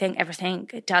do think everything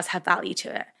does have value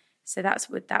to it. So that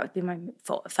would be my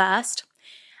thought first.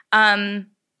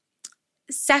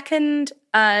 Second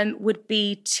would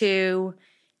be to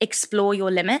explore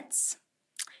your limits.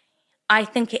 I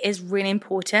think it is really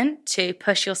important to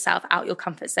push yourself out your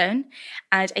comfort zone.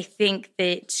 And I think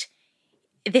that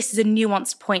this is a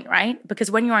nuanced point, right? Because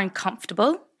when you're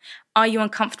uncomfortable, are you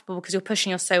uncomfortable because you're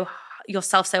pushing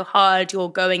yourself so hard, you're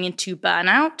going into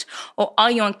burnout? Or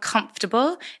are you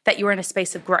uncomfortable that you're in a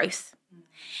space of growth?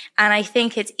 And I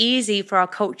think it's easy for our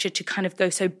culture to kind of go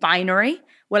so binary.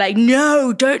 We're like,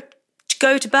 no, don't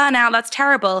go to burnout. That's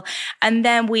terrible. And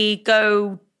then we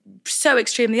go so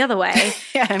extreme the other way.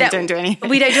 Yeah, we don't do anything.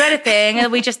 We don't do anything,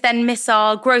 and we just then miss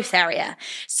our growth area.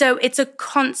 So it's a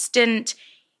constant,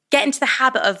 get into the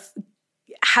habit of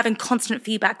having constant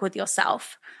feedback with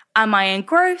yourself. Am I in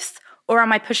growth, or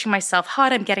am I pushing myself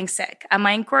hard? I'm getting sick. Am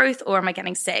I in growth, or am I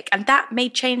getting sick? And that may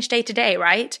change day to day,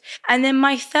 right? And then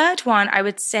my third one, I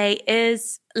would say,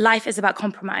 is life is about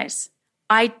compromise.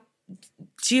 I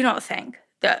do not think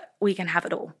that we can have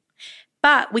it all,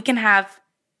 but we can have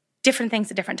different things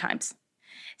at different times.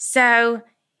 So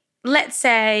let's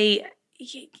say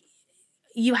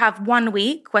you have 1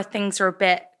 week where things are a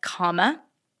bit calmer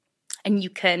and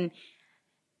you can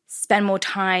spend more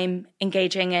time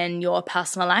engaging in your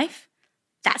personal life.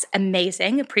 That's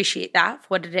amazing. Appreciate that for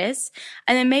what it is.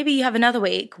 And then maybe you have another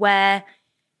week where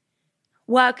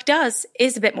work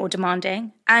is a bit more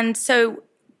demanding. And so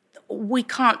we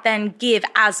can't then give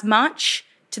as much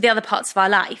to the other parts of our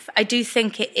life. I do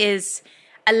think it is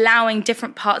allowing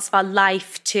different parts of our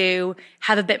life to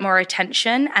have a bit more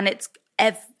attention, and it's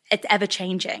ever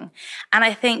changing. And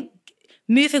I think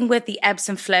moving with the ebbs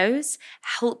and flows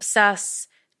helps us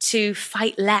to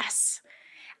fight less.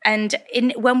 And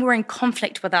when we're in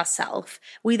conflict with ourselves,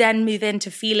 we then move into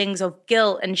feelings of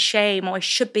guilt and shame, or I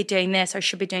should be doing this, or I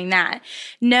should be doing that,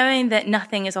 knowing that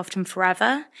nothing is often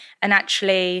forever. And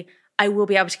actually, I will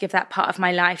be able to give that part of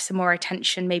my life some more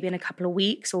attention, maybe in a couple of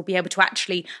weeks, or be able to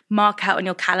actually mark out on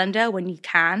your calendar when you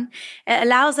can. It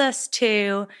allows us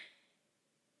to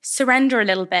surrender a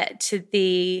little bit to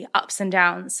the ups and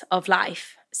downs of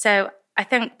life. So I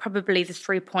think probably the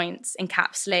 3 points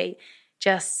encapsulate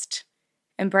just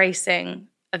embracing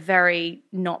a very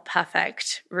not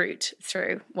perfect route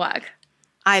through work.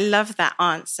 I love that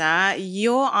answer.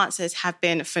 Your answers have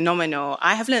been phenomenal.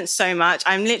 I have learned so much.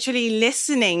 I'm literally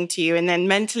listening to you and then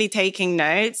mentally taking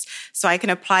notes so I can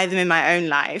apply them in my own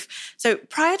life. So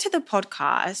prior to the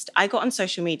podcast, I got on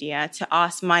social media to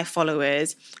ask my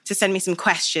followers to send me some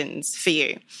questions for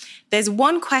you. There's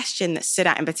one question that stood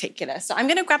out in particular. So I'm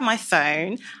going to grab my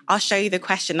phone. I'll show you the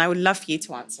question. I would love for you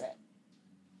to answer it.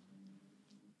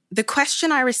 The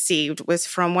question I received was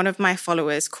from one of my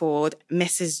followers called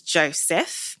Mrs.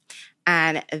 Joseph.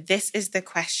 And this is the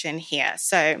question here.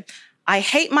 So, I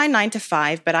hate my 9 to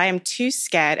 5, but I am too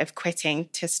scared of quitting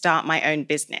to start my own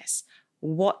business.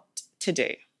 What to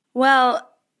do?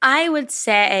 Well, I would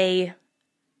say,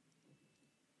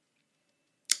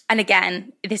 and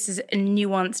again, this is a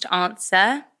nuanced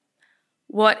answer.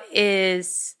 What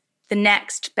is the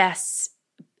next best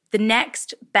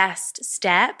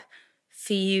step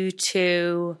for you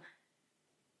to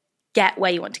get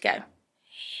where you want to go?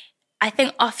 I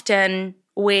think often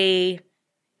we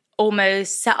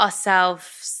almost set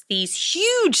ourselves these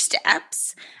huge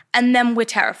steps and then we're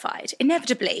terrified,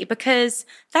 inevitably, because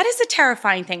that is a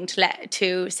terrifying thing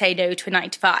to say no to a 9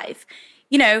 to 5.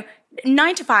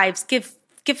 9 to 5s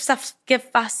give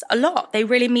us a lot. They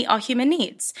really meet our human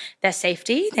needs. Their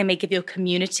safety, they may give you a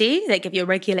community, they give you a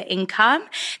regular income,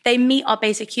 they meet our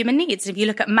basic human needs. If you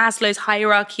look at Maslow's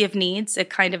hierarchy of needs, a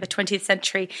kind of a 20th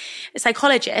century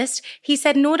psychologist, he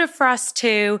said in order for us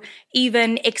to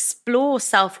even explore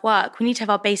self-work, we need to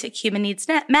have our basic human needs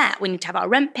met. We need to have our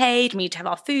rent paid, we need to have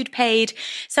our food paid.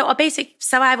 So our basic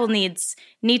survival needs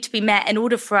need to be met in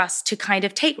order for us to kind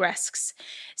of take risks.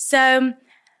 So,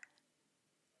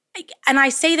 and I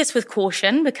say this with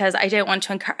caution because I don't want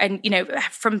to encourage,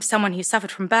 from someone who suffered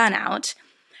from burnout,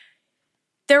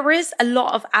 there is a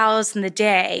lot of hours in the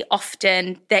day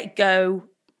often that go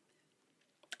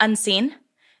unseen.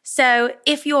 So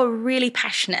if you're really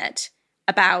passionate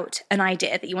about an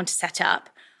idea that you want to set up,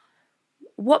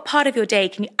 what part of your day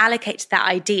can you allocate to that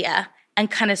idea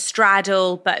and kind of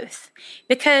straddle both?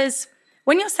 Because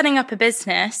when you're setting up a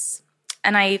business,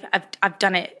 and I've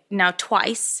done it now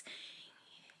twice,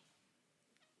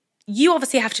 you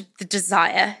obviously have the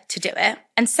desire to do it.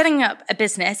 And setting up a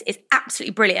business is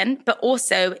absolutely brilliant, but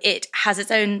also it has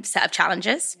its own set of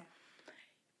challenges.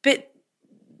 But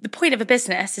the point of a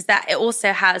business is that it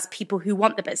also has people who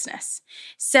want the business.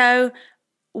 So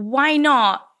why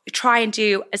not try and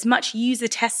do as much user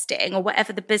testing or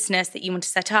whatever the business that you want to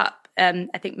set up? I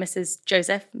think Missy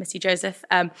Joseph,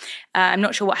 I'm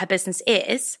not sure what her business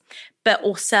is,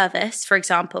 or service, for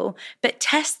example, but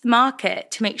test the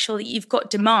market to make sure that you've got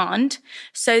demand.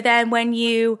 So then when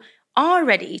you are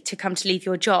ready to come to leave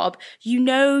your job,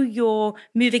 you're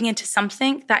moving into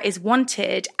something that is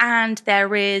wanted and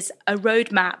there is a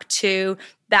roadmap to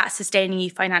that sustaining you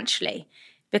financially.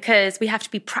 Because we have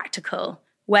to be practical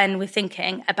when we're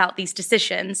thinking about these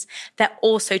decisions that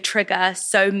also trigger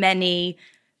so many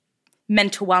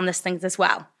mental wellness things as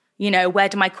well. Where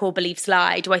do my core beliefs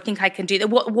lie? Do I think I can do that?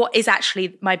 What is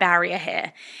actually my barrier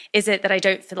here? Is it that I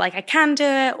don't feel like I can do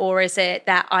it? Or is it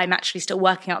that I'm actually still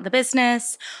working out the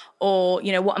business? Or,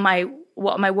 what am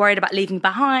I worried about leaving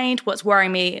behind? What's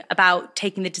worrying me about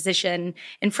taking the decision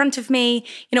in front of me?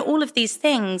 All of these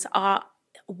things are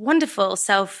a wonderful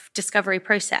self-discovery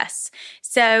process.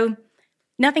 So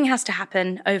nothing has to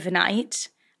happen overnight.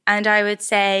 And I would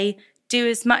say do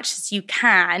as much as you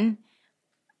can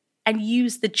and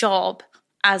use the job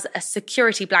as a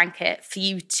security blanket for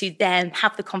you to then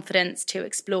have the confidence to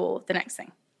explore the next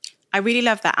thing. I really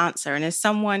love that answer. And as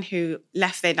someone who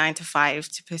left their 9 to 5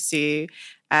 to pursue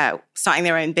starting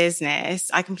their own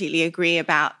business, I completely agree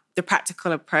about the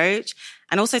practical approach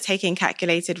and also taking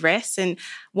calculated risks. And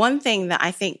one thing that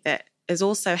I think that has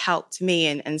also helped me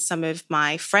and some of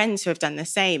my friends who have done the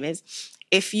same is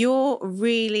if you're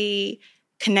really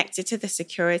connected to the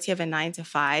security of a 9 to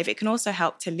 5, it can also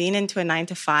help to lean into a 9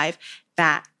 to 5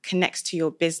 that connects to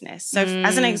your business. So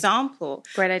as an example,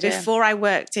 great idea. Before I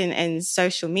worked in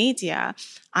social media,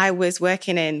 I was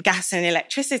working in gas and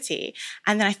electricity.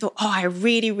 And then I thought, I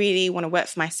really, really want to work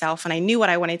for myself. And I knew what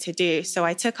I wanted to do. So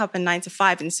I took up a 9 to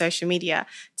 5 in social media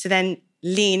to then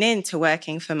lean into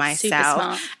working for myself.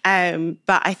 Super smart.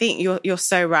 But I think you're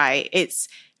so right. It's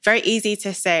very easy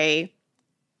to say,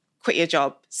 quit your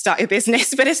job, start your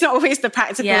business, but it's not always the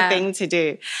practical thing to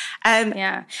do.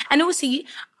 And also,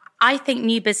 I think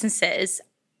new businesses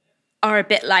are a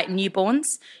bit like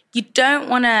newborns. You don't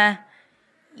want to,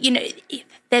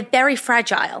 they're very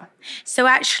fragile. So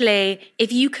actually,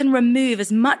 if you can remove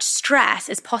as much stress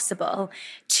as possible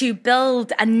to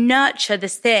build and nurture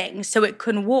this thing so it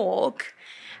can walk,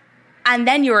 and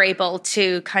then you're able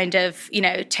to kind of,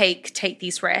 take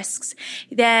these risks,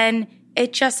 then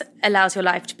it just allows your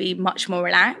life to be much more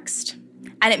relaxed.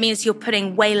 And it means you're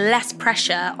putting way less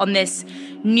pressure on this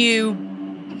newborn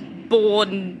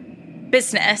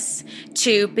business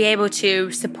to be able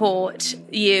to support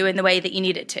you in the way that you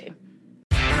need it to.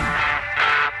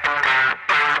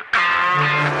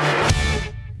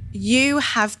 You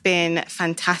have been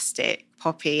fantastic,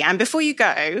 Poppy. And before you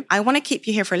go, I want to keep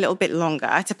you here for a little bit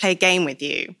longer to play a game with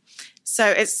you. So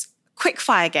it's a quick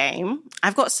fire game.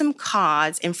 I've got some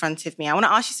cards in front of me. I want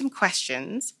to ask you some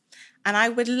questions. And I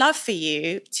would love for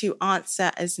you to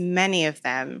answer as many of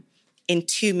them in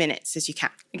 2 minutes as you can.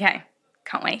 Okay,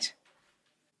 can't wait.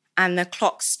 And the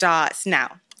clock starts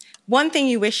now. One thing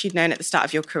you wish you'd known at the start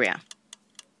of your career?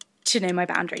 To know my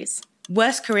boundaries.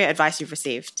 Worst career advice you've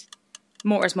received?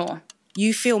 More is more.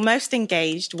 You feel most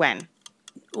engaged when?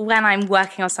 When I'm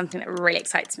working on something that really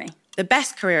excites me. The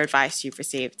best career advice you've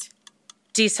received?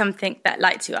 Do something that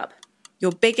lights you up.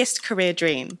 Your biggest career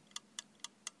dream?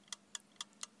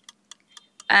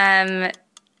 To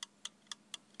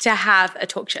have a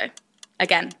talk show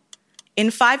again.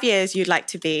 In 5 years, you'd like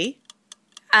to be?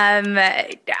 I'm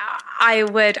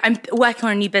working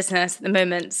on a new business at the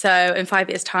moment. So in 5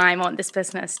 years' time, I want this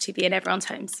business to be in everyone's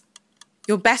homes.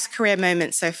 Your best career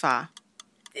moment so far?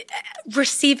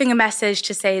 Receiving a message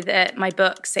to say that my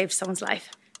book saved someone's life.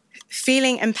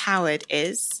 Feeling empowered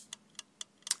is?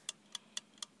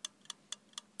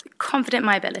 Confident in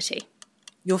my ability.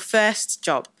 Your first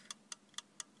job?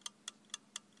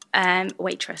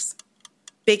 Waitress.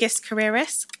 Biggest career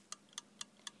risk?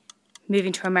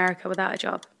 Moving to America without a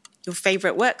job. Your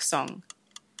favourite work song?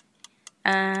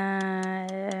 No.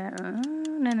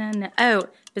 Oh,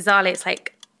 bizarrely, it's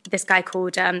like this guy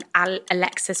called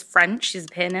Alexis French. She's a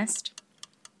pianist.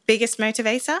 Biggest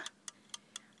motivator?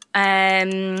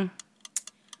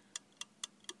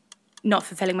 Not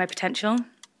fulfilling my potential.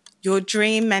 Your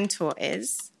dream mentor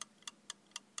is?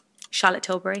 Charlotte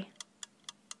Tilbury.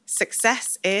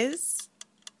 Success is?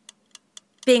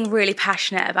 Being really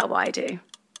passionate about what I do.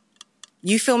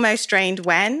 You feel most drained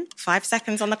when? 5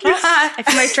 seconds on the clock. I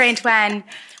feel most drained when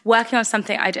working on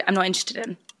something I'm not interested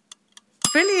in.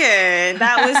 Brilliant.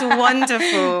 That was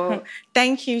wonderful.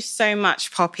 Thank you so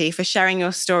much, Poppy, for sharing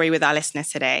your story with our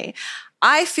listeners today.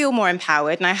 I feel more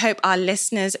empowered, and I hope our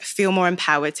listeners feel more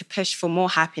empowered to push for more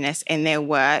happiness in their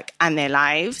work and their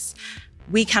lives.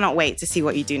 We cannot wait to see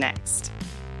what you do next.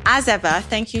 As ever,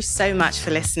 thank you so much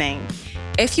for listening.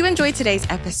 If you enjoyed today's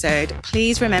episode,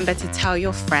 please remember to tell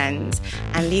your friends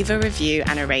and leave a review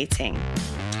and a rating.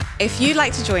 If you'd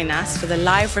like to join us for the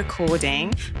live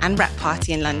recording and rap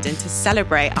party in London to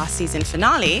celebrate our season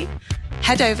finale,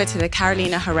 head over to the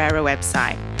Carolina Herrera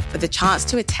website for the chance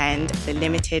to attend the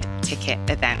limited ticket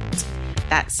event.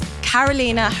 That's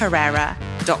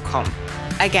carolinaherrera.com.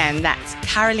 Again, that's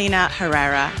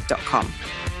carolinaherrera.com.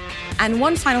 And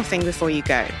one final thing before you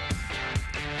go.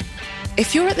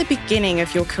 If you're at the beginning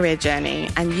of your career journey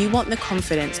and you want the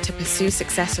confidence to pursue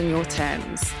success on your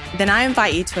terms, then I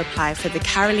invite you to apply for the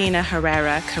Carolina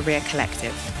Herrera Career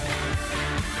Collective.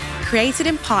 Created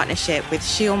in partnership with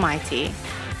She Almighty,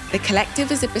 the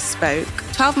Collective is a bespoke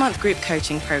 12-month group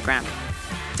coaching program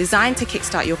designed to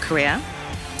kickstart your career,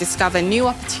 discover new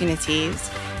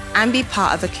opportunities, and be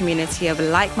part of a community of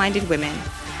like-minded women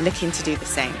looking to do the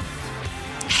same.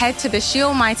 Head to the She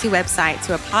Almighty website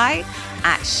to apply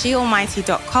at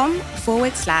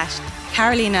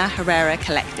shealmighty.com/Carolina Herrera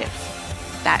Collective.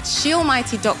 That's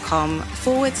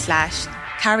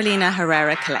shealmighty.com/Carolina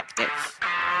Herrera Collective.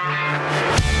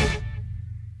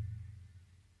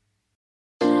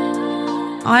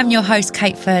 I'm your host,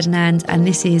 Kate Ferdinand, and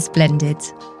this is Blended.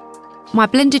 My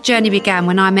blended journey began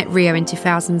when I met Rio in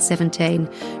 2017.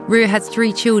 Rio had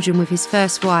 3 children with his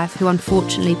first wife, who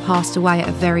unfortunately passed away at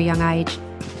a very young age.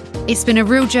 It's been a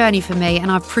real journey for me,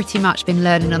 and I've pretty much been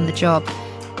learning on the job.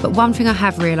 But one thing I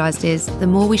have realised is the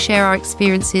more we share our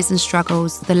experiences and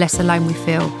struggles, the less alone we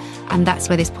feel. And that's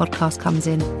where this podcast comes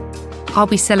in. I'll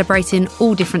be celebrating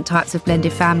all different types of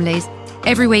blended families.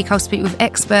 Every week I'll speak with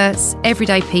experts,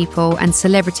 everyday people and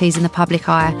celebrities in the public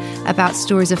eye about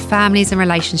stories of families and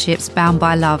relationships bound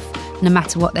by love, no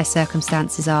matter what their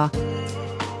circumstances are.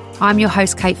 I'm your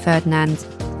host, Kate Ferdinand,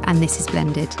 and this is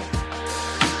Blended.